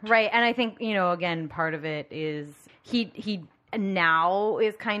chart. Right. And I think, again, part of it is he now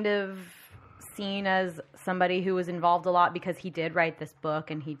is kind of seen as somebody who was involved a lot because he did write this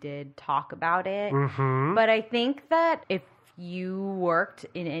book and he did talk about it. But I think that if you worked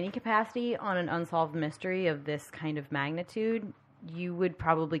in any capacity on an unsolved mystery of this kind of magnitude, you would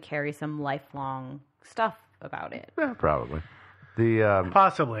probably carry some lifelong stuff about it. Yeah, probably.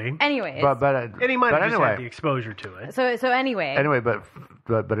 Possibly. Anyways. And he might have just had the exposure to it. So anyway. Anyway, but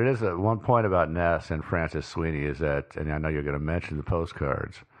it is one point about Ness and Francis Sweeney is that, and I know you're going to mention the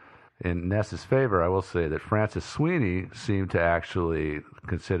postcards. In Ness's favor, I will say that Francis Sweeney seemed to actually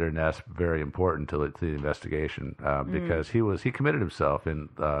consider Ness very important to the investigation because he committed himself in,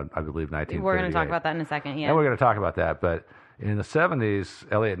 I believe, 1938. We're going to talk about that in a second, yeah. And we're going to talk about that, but in the 70s,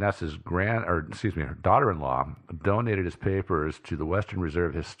 Eliot Ness's her daughter-in-law donated his papers to the Western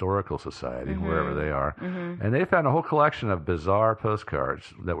Reserve Historical Society, wherever they are, and they found a whole collection of bizarre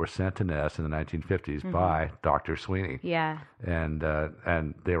postcards that were sent to Ness in the 1950s by Dr. Sweeney. Yeah. And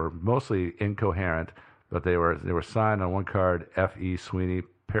they were mostly incoherent, but they were signed on one card, F.E. Sweeney,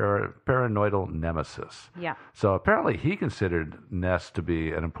 Paranoidal Nemesis. Yeah. So apparently he considered Ness to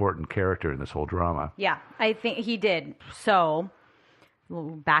be an important character in this whole drama. Yeah, I think he did. So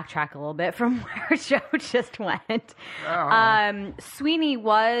we'll backtrack a little bit from where Joe just went. Sweeney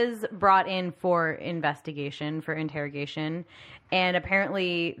was brought in for investigation, for interrogation, and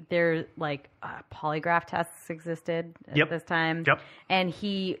apparently there polygraph tests existed at this time. Yep. And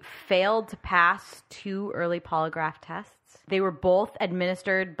he failed to pass 2 early polygraph tests. They were both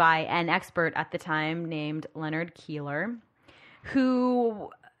administered by an expert at the time named Leonard Keeler, who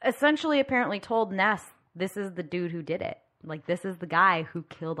essentially apparently told Ness, this is the dude who did it. Like, this is the guy who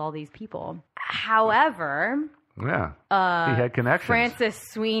killed all these people. However, he had connections. Francis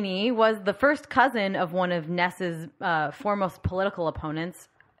Sweeney was the first cousin of one of Ness's foremost political opponents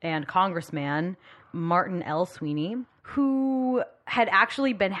and congressman, Martin L. Sweeney, who had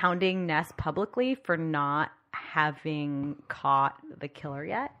actually been hounding Ness publicly for not having caught the killer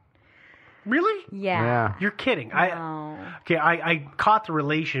yet. Really? Yeah. You're kidding. No. I caught the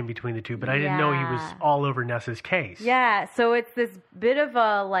relation between the two, but I didn't know he was all over Ness's case. Yeah, so it's this bit of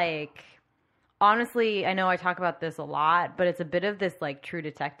a, honestly, I know I talk about this a lot, but it's a bit of this, True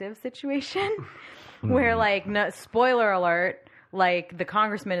Detective situation where, no, spoiler alert, the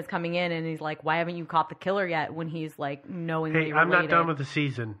congressman is coming in and he's like, why haven't you caught the killer yet? When he's, knowingly related. Hey, I'm not done with the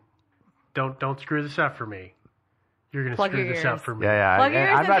season. Don't screw this up for me. You're going to screw this up for me. Yeah.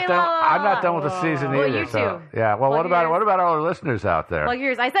 I'm not done with the season either. You too. Yeah. Well, what about all our listeners out there? Plug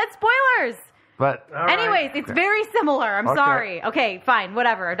yours. I said spoilers. But anyways, it's very similar. I'm sorry. Okay, fine,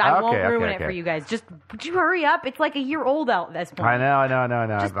 whatever. I won't ruin it for you guys. Just would you hurry up? It's a year old at this point. I know.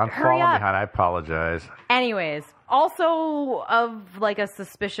 Just I'm falling behind. I apologize. Anyways, also of a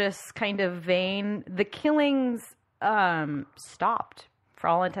suspicious kind of vein, the killings stopped for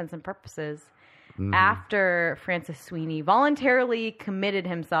all intents and purposes. After Francis Sweeney voluntarily committed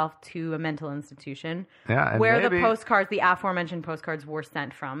himself to a mental institution where the aforementioned postcards were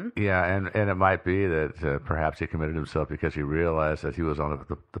sent from. Yeah, and it might be that perhaps he committed himself because he realized that he was on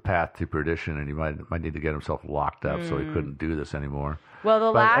the path to perdition and he might need to get himself locked up so he couldn't do this anymore.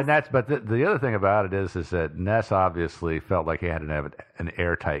 Well, the other thing about it is that Ness obviously felt like he had to have an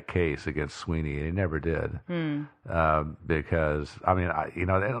airtight case against Sweeney, and he never did. Because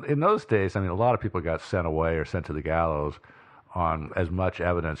in those days, a lot of people got sent away or sent to the gallows on as much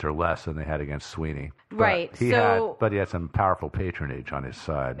evidence or less than they had against Sweeney. Right. But he had some powerful patronage on his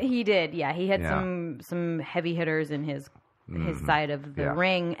side. He did. Yeah, he had some heavy hitters in his side of the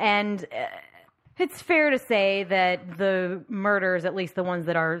ring, and. It's fair to say that the murders, at least the ones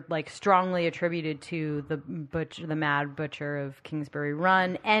that are strongly attributed to the Mad Butcher of Kingsbury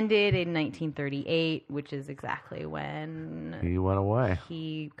Run, ended in 1938, which is exactly when he went away.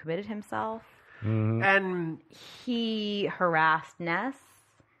 He committed himself, and he harassed Ness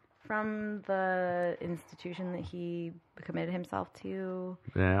from the institution that he committed himself to.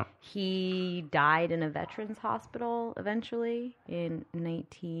 Yeah. He died in a veterans hospital eventually in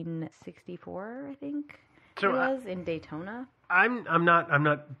 1964, I think it was, in Daytona. I'm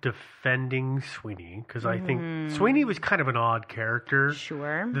not defending Sweeney because I think Sweeney was kind of an odd character.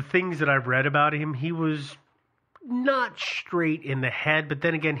 Sure. The things that I've read about him, he was not straight in the head, but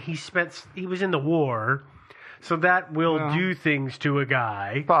then again, he was in the war, so that will do things to a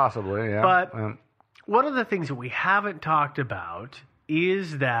guy. Possibly, yeah. But one of the things that we haven't talked about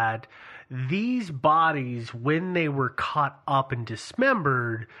is that these bodies, when they were cut up and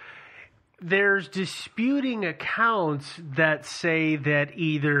dismembered, there's disputing accounts that say that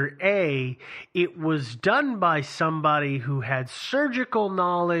either A, it was done by somebody who had surgical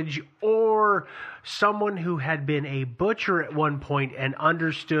knowledge or someone who had been a butcher at one point and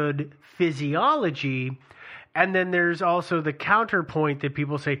understood physiology. And then there's also the counterpoint that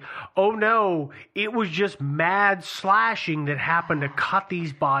people say, oh no, it was just mad slashing that happened to cut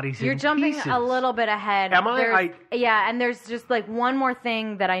these bodies in pieces. You're jumping a little bit ahead. Am I? Yeah, and there's just like one more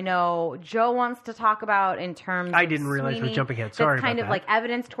thing that I know Joe wants to talk about in terms I of didn't realize Sweeney. we're jumping ahead. Sorry that's kind about of that. like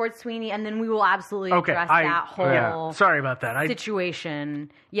evidence towards Sweeney, and then we will absolutely address that whole sorry about that.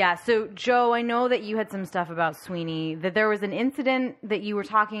 situation. Yeah, so Joe, I know that you had some stuff about Sweeney, that there was an incident that you were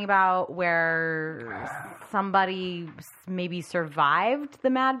talking about where somebody maybe survived the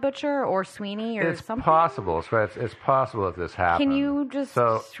Mad Butcher or Sweeney or it's something. Possible. It's possible that this happened. Can you just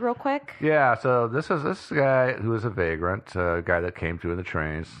real quick? Yeah. So this guy who was a vagrant, a guy that came through in the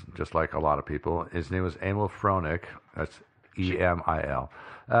trains, just like a lot of people. His name was Emil Fronek. That's Emil.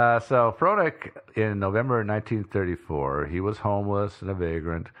 So Fronek, in November 1934, he was homeless and a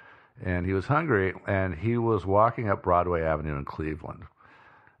vagrant, and he was hungry, and he was walking up Broadway Avenue in Cleveland,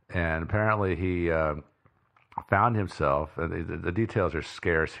 and apparently he found himself, and the details are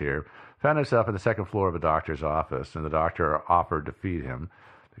scarce here, found himself in the second floor of a doctor's office, and the doctor offered to feed him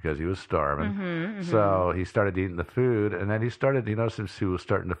because he was starving. So he started eating the food, and then he noticed he was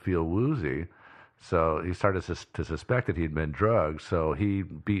starting to feel woozy. So he started to suspect that he'd been drugged. So he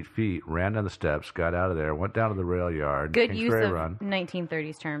beat feet, ran down the steps, got out of there, went down to the rail yard. Good use of Run.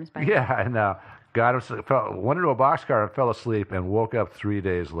 1930s terms. By Yeah, and went into a boxcar and fell asleep and woke up 3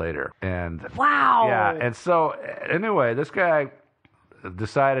 days later. And wow. Yeah, and so anyway, this guy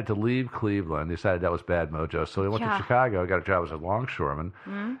decided to leave Cleveland. Decided that was bad mojo, so he went to Chicago. Got a job as a longshoreman.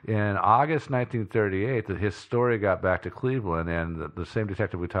 In August 1938, his story got back to Cleveland, and the same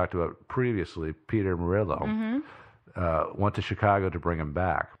detective we talked about previously, Peter Murillo, went to Chicago to bring him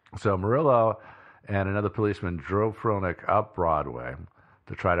back. So Murillo and another policeman drove Fronek up Broadway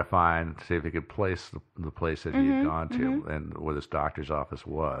to try to see if he could place the place that he had gone to and where this doctor's office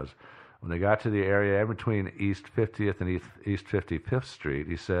was. When they got to the area in between East 50th and East 55th Street,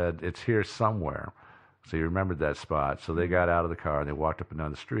 he said, it's here somewhere. So he remembered that spot. So they got out of the car and they walked up and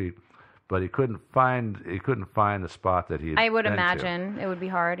down the street, but he couldn't find the spot that he had I would been imagine to. It would be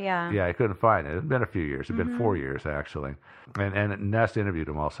hard, yeah. Yeah, he couldn't find it. It had been a few years. It had been 4 years, actually. And Ness interviewed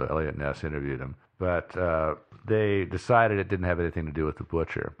him also. Elliot Ness interviewed him. But they decided it didn't have anything to do with the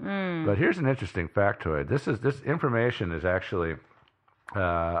butcher. But here's an interesting factoid. This information is actually...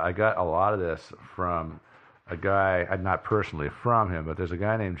 I got a lot of this from a guy, not personally from him, but there's a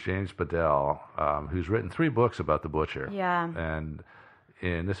guy named James Bedell who's written 3 books about the butcher. Yeah.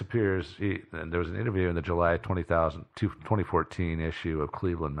 And this appears, and there was an interview in the July 2014 issue of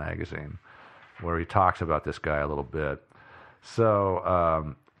Cleveland Magazine where he talks about this guy a little bit.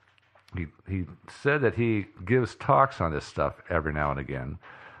 So he said that he gives talks on this stuff every now and again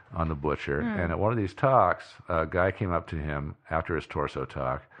on the butcher. And at one of these talks, a guy came up to him after his torso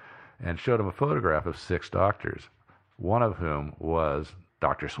talk and showed him a photograph of 6 doctors, one of whom was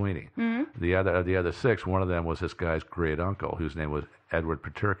Dr. Sweeney. The other 6, one of them was this guy's great uncle, whose name was Edward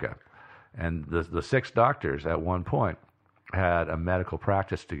Paterka. And the 6 doctors at one point had a medical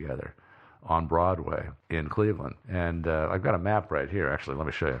practice together on Broadway in Cleveland. And I've got a map right here, actually. Let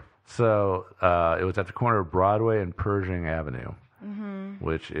me show you. So it was at the corner of Broadway and Pershing Avenue.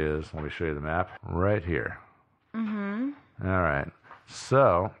 Which is, let me show you the map, right here. All right.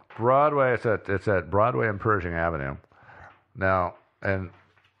 So Broadway, it's at Broadway and Pershing Avenue. Now, and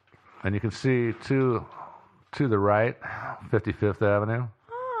you can see to the right, 55th Avenue.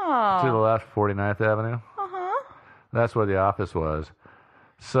 To the left, 49th Avenue. That's where the office was.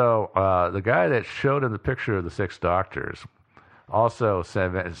 So the guy that showed him the picture of the 6 doctors also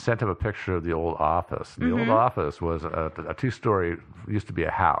sent him a picture of the old office. The old office was a 2-story, used to be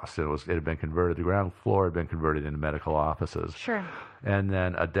a house. It had been converted. The ground floor had been converted into medical offices. Sure. And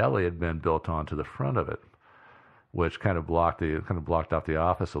then a deli had been built onto the front of it, which kind of blocked off the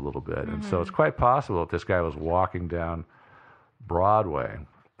office a little bit. And so it's quite possible that this guy was walking down Broadway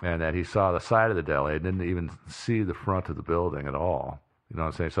and that he saw the side of the deli and didn't even see the front of the building at all. You know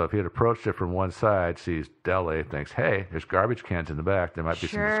what I'm saying? So if he had approached it from one side, sees deli, thinks, hey, there's garbage cans in the back. There might be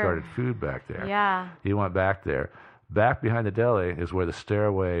some discarded food back there. Yeah. He went back there. Back behind the deli is where the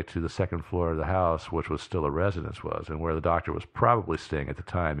stairway to the second floor of the house, which was still a residence, was, and where the doctor was probably staying at the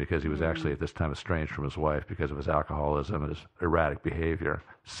time because he was actually at this time estranged from his wife because of his alcoholism and his erratic behavior.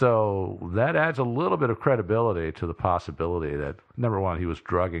 So that adds a little bit of credibility to the possibility that, number one, he was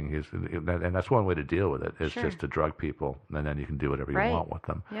drugging, and that's one way to deal with it, is just to drug people, and then you can do whatever you want with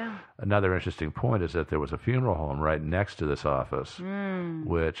them. Yeah. Another interesting point is that there was a funeral home right next to this office,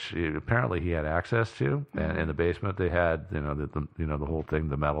 which apparently he had access to, and in the basement they had, the whole thing,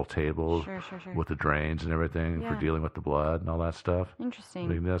 the metal tables with the drains and everything for dealing with the blood and all that stuff.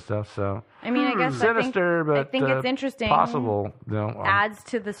 Interesting. That stuff. So I mean, I guess sinister, I think it's interesting. Possible. Adds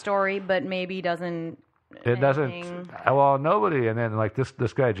to the story, but maybe doesn't. It doesn't. Well, nobody. And then like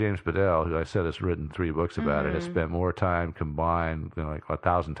this guy James Bedell, who I said has written 3 books about it, has spent more time combined, like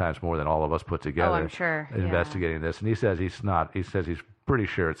 1,000 times more than all of us put together. Oh, I'm sure. Investigating this, and he says he's not. He says he's pretty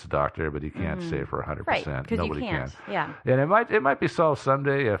sure it's the doctor, but he can't say for 100%. Right, because Nobody you can't. can. Yeah. And it might be solved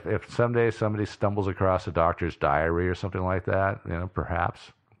someday if someday somebody stumbles across a doctor's diary or something like that. Perhaps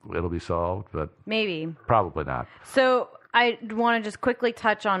it'll be solved, but maybe probably not. So I want to just quickly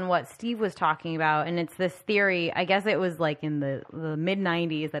touch on what Steve was talking about, and it's this theory. I guess it was like in the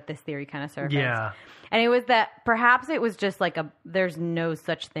mid-'90s that this theory kind of surfaced. Yeah. And it was that perhaps it was just like there's no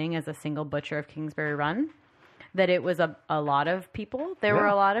such thing as a single butcher of Kingsbury Run. That it was a lot of people. There were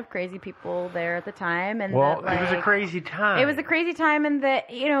a lot of crazy people there at the time. And it was a crazy time. It was a crazy time, and that,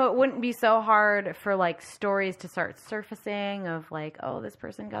 it wouldn't be so hard for, like, stories to start surfacing of, like, oh, this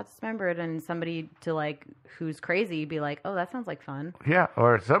person got dismembered, and somebody to, like, who's crazy be like, oh, that sounds like fun. Yeah,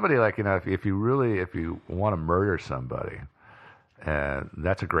 or somebody like, if you want to murder somebody, and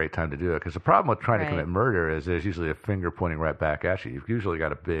that's a great time to do it. Because the problem with trying to commit murder is there's usually a finger pointing right back at you. You've usually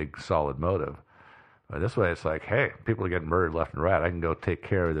got a big, solid motive. This way, it's like, hey, people are getting murdered left and right. I can go take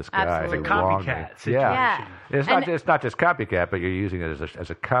care of this guy. Absolutely. It's a copycat situation. Yeah. It's not just copycat, but you're using it as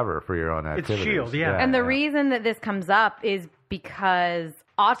a cover for your own activities. It's shield, yeah. And the reason that this comes up is because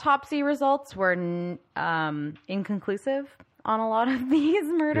autopsy results were inconclusive on a lot of these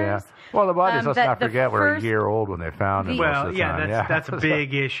murders. Yeah. Well, the bodies, let's not forget, were a year old when they found them. That's a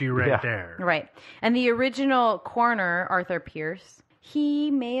big issue there. Right. And the original coroner, Arthur Pierce,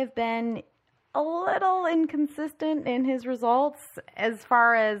 he may have been a little inconsistent in his results, as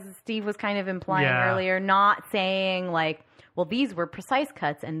far as Steve was kind of implying earlier, not saying like, well, these were precise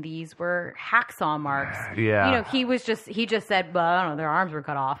cuts and these were hacksaw marks. Yeah. He just said, well, I don't know, their arms were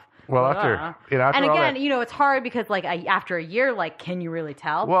cut off. Well, after and again, that, it's hard because like after a year, like, can you really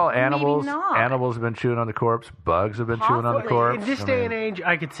tell? Well, Maybe not. animals have been chewing on the corpse. Bugs have been chewing on the corpse. In this day and age,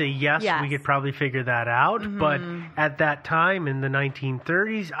 I could say yes, we could probably figure that out. Mm-hmm. But at that time in the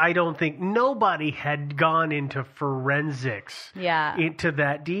 1930s, I don't think nobody had gone into forensics into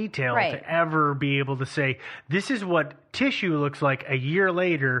that detail to ever be able to say, this is what tissue looks like a year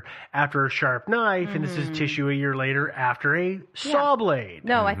later after a sharp knife, and this is tissue a year later after a saw blade.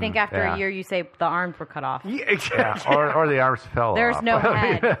 No, I think after a year you say the arms were cut off. Yeah, exactly. Yeah. Or the arms fell There's off. no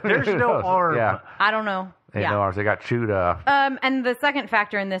head. There's no arm. Yeah. I don't know. Ain't no arms. They got chewed off. And the second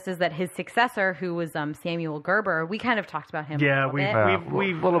factor in this is that his successor, who was Samuel Gerber, we kind of talked about him. Yeah, a little bit.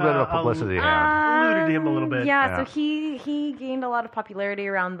 we've a little bit of a publicity hound. Alluded to him a little bit. Yeah, so he gained a lot of popularity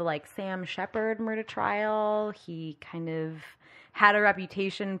around the Sam Shepard murder trial. He kind of had a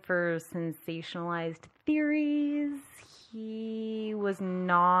reputation for sensationalized theories. He was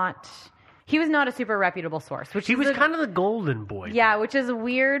not a super reputable source. Which he was kind of the golden boy. Yeah, which is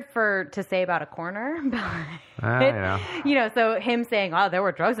weird to say about a coroner. So him saying, "Oh, there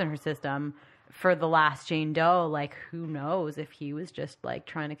were drugs in her system," for the last Jane Doe, like, who knows if he was just like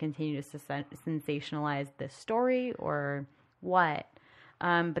trying to continue to sensationalize this story or what.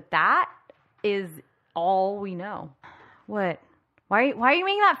 But that is all we know. What? Why are you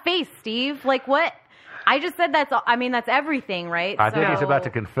making that face, Steve? Like, what? I just said that's all. I mean, that's everything, right? I think he's about to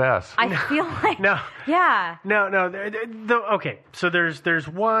confess. I feel like No. Yeah. Okay, so there's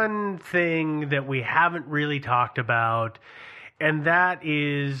one thing that we haven't really talked about, and that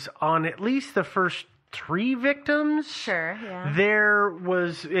is on at least the first 3 victims. Sure, yeah. There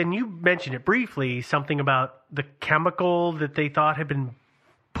was, and you mentioned it briefly, something about the chemical that they thought had been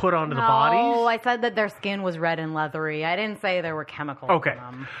put onto the bodies. Oh, I said that their skin was red and leathery. I didn't say there were chemicals in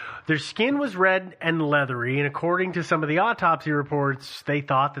them. Their skin was red and leathery, and according to some of the autopsy reports, they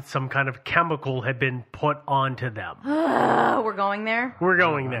thought that some kind of chemical had been put onto them. We're going there? We're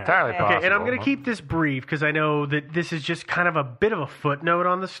going there. Entirely possible. Okay, and I'm going to keep this brief because I know that this is just kind of a bit of a footnote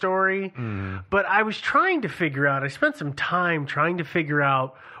on the story. But I was trying to figure out, I spent some time trying to figure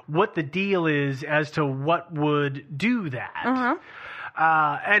out what the deal is as to what would do that.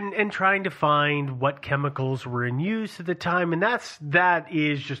 And trying to find what chemicals were in use at the time. And that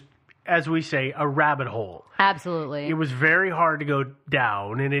is just, as we say, a rabbit hole. Absolutely. It was very hard to go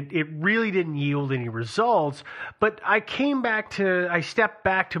down, and it really didn't yield any results. But I stepped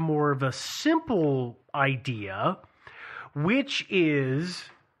back to more of a simple idea, which is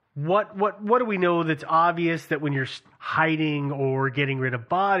what do we know that's obvious that when you're hiding or getting rid of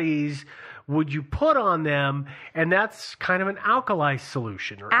bodies, would you put on them? And that's kind of an alkali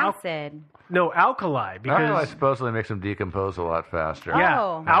solution. Or acid. No, alkali. Because alkali supposedly makes them decompose a lot faster.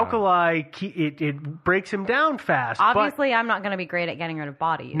 Yeah, alkali, it breaks them down fast. Obviously, I'm not going to be great at getting rid of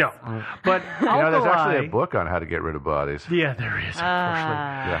bodies. No, but alkali, there's actually a book on how to get rid of bodies. Yeah, there is,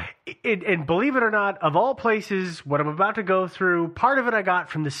 unfortunately. And believe it or not, of all places, what I'm about to go through, part of it I got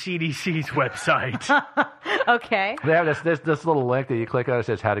from the CDC's website. Okay. They have this little link that you click on that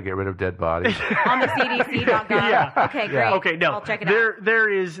says how to get rid of dead bodies. On the CDC.gov? Yeah. Okay, great. Okay, no. I'll check it out.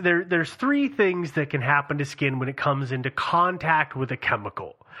 There's three things that can happen to skin when it comes into contact with a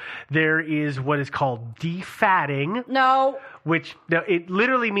chemical. There is what is called defatting. No. Which it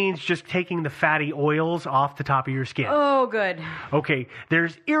literally means just taking the fatty oils off the top of your skin. Oh, good. Okay,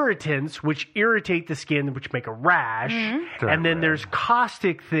 there's irritants, which irritate the skin, which make a rash. And then there's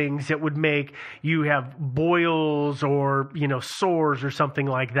caustic things that would make you have boils or, sores or something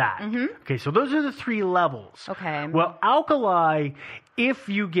like that. Okay, so those are the three levels. Okay. Well, alkali, if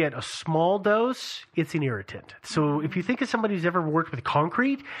you get a small dose, it's an irritant. So if you think of somebody who's ever worked with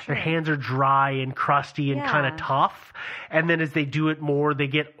concrete, their hands are dry and crusty and kind of tough. And then as they do it more, they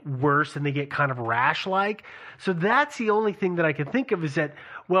get worse and they get kind of rash-like. So that's the only thing that I can think of is that,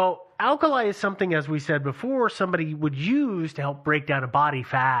 well, alkali is something, as we said before, somebody would use to help break down a body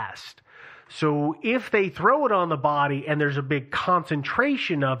fast. So if they throw it on the body and there's a big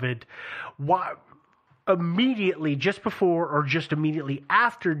concentration of it, immediately, just before or just immediately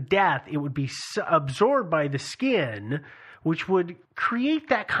after death, it would be absorbed by the skin, which would create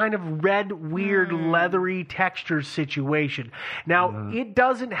that kind of red, weird, leathery texture situation. Now, it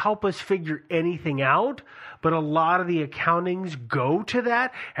doesn't help us figure anything out, but a lot of the accountings go to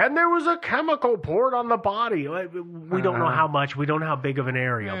that. And there was a chemical poured on the body. We don't know how much. We don't know how big of an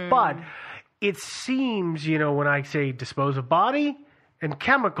area. But it seems, when I say dispose of body and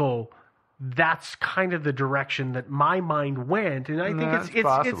chemical, that's kind of the direction that my mind went. And I think it's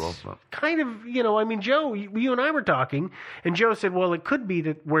possible. It's kind of, Joe, you and I were talking, and Joe said, well, it could be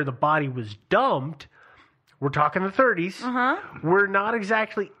that where the body was dumped, we're talking the 30s, we're not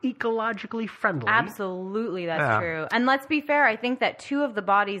exactly ecologically friendly. Absolutely, that's true. And let's be fair, I think that two of the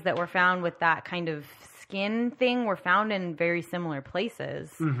bodies that were found with that kind of skin thing were found in very similar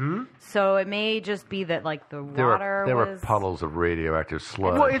places. So it may just be that the water there were puddles of radioactive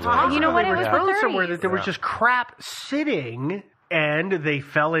sludge. Well, it's possible. You know what? They It were was the found 30s. somewhere that there was just crap sitting, and they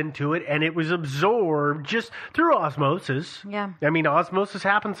fell into it, and it was absorbed just through osmosis. Yeah. Osmosis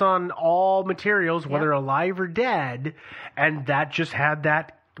happens on all materials, whether alive or dead, and that just had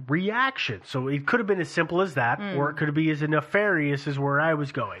that reaction. So it could have been as simple as that, or it could be as nefarious as where I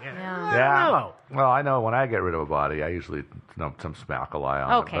was going. I don't know. Well, I know when I get rid of a body, I usually dump some alkali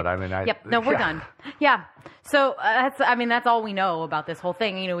on it. But No, we're done. Yeah. So that's all we know about this whole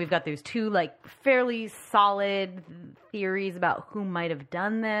thing. We've got those two fairly solid theories about who might have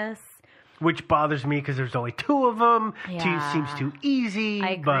done this. Which bothers me because there's only two of them. Yeah. Two seems too easy. I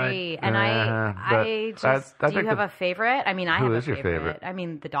agree. But, and I just, do you have a favorite? I have who a is your favorite.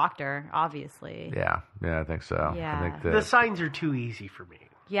 The doctor, obviously. Yeah, I think so. Yeah. I think the signs are too easy for me.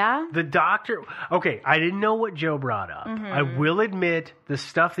 Yeah? The doctor... Okay, I didn't know what Joe brought up. I will admit, the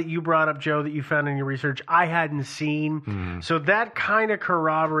stuff that you brought up, Joe, that you found in your research, I hadn't seen. So that kind of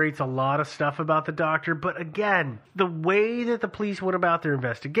corroborates a lot of stuff about the doctor. But again, the way that the police went about their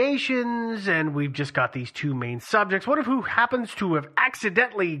investigations, and we've just got these two main subjects. What if who happens to have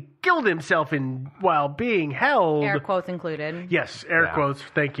accidentally killed himself while being held? Air quotes included. Yes, air quotes.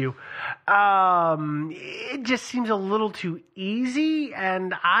 Thank you. It just seems a little too easy,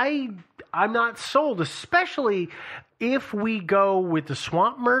 and I'm not sold, especially if we go with the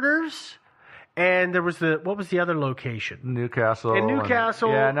swamp murders And there was what was the other location? Newcastle. In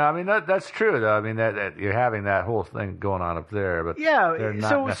Newcastle. Yeah, no, I mean, that's true, though. I mean, that you're having that whole thing going on up there. But yeah, they're not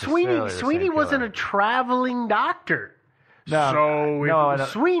so necessarily the Sweeney same wasn't killer. a traveling doctor. No, so no, if it was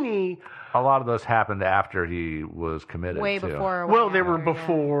Sweeney... A lot of those happened after he was committed. Way to. before. Well, there were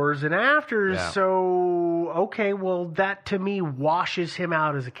befores and afters, Yeah. so okay, well, that to me washes him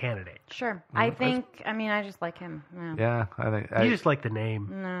out as a candidate. Sure. I just like him. Yeah, I think You just like the name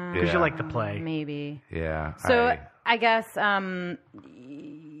because you like the play. Maybe. Yeah. So I guess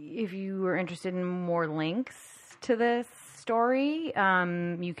if you were interested in more links to this story,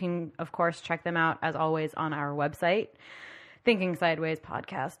 you can, of course, check them out, as always, on our website,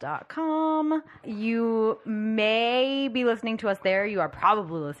 thinkingsidewayspodcast.com. You may be listening to us there. You are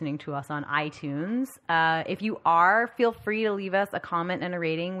probably listening to us on iTunes. If you are, feel free to leave us a comment and a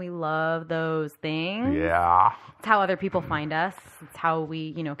rating. We love those things. Yeah. It's how other people find us. It's how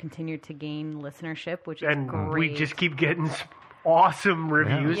we, continue to gain listenership, which is great. We just keep getting awesome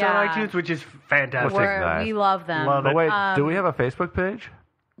reviews on iTunes, which is fantastic. We love them. But wait, do we have a Facebook page?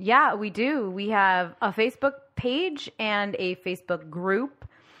 Yeah, we do. We have a Facebook page and a Facebook group,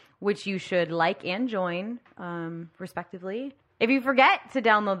 which you should like and join, respectively. If you forget to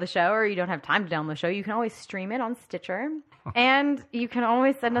download the show or you don't have time to download the show, you can always stream it on Stitcher. And you can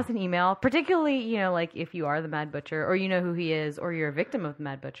always send us an email, particularly, like if you are the Mad Butcher or you know who he is or you're a victim of the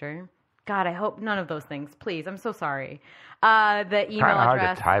Mad Butcher. God, I hope none of those things. Please, I'm so sorry. The email Kind of hard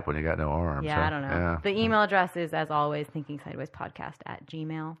address... to type when you got no arms. Yeah, so, I don't know. Yeah. The email address is, as always,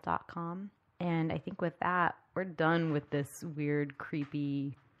 thinkingsidewayspodcast@gmail.com. And I think with that, we're done with this weird,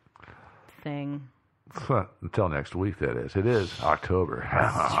 creepy thing. Until next week, that is. It is October.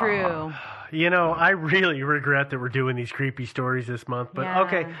 It's true. I really regret that we're doing these creepy stories this month. But Yeah.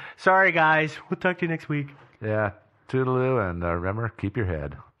 okay, sorry guys. We'll talk to you next week. Yeah. Toodaloo, and remember, keep your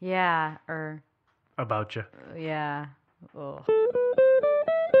head. Yeah, or... About you. Yeah. Oh.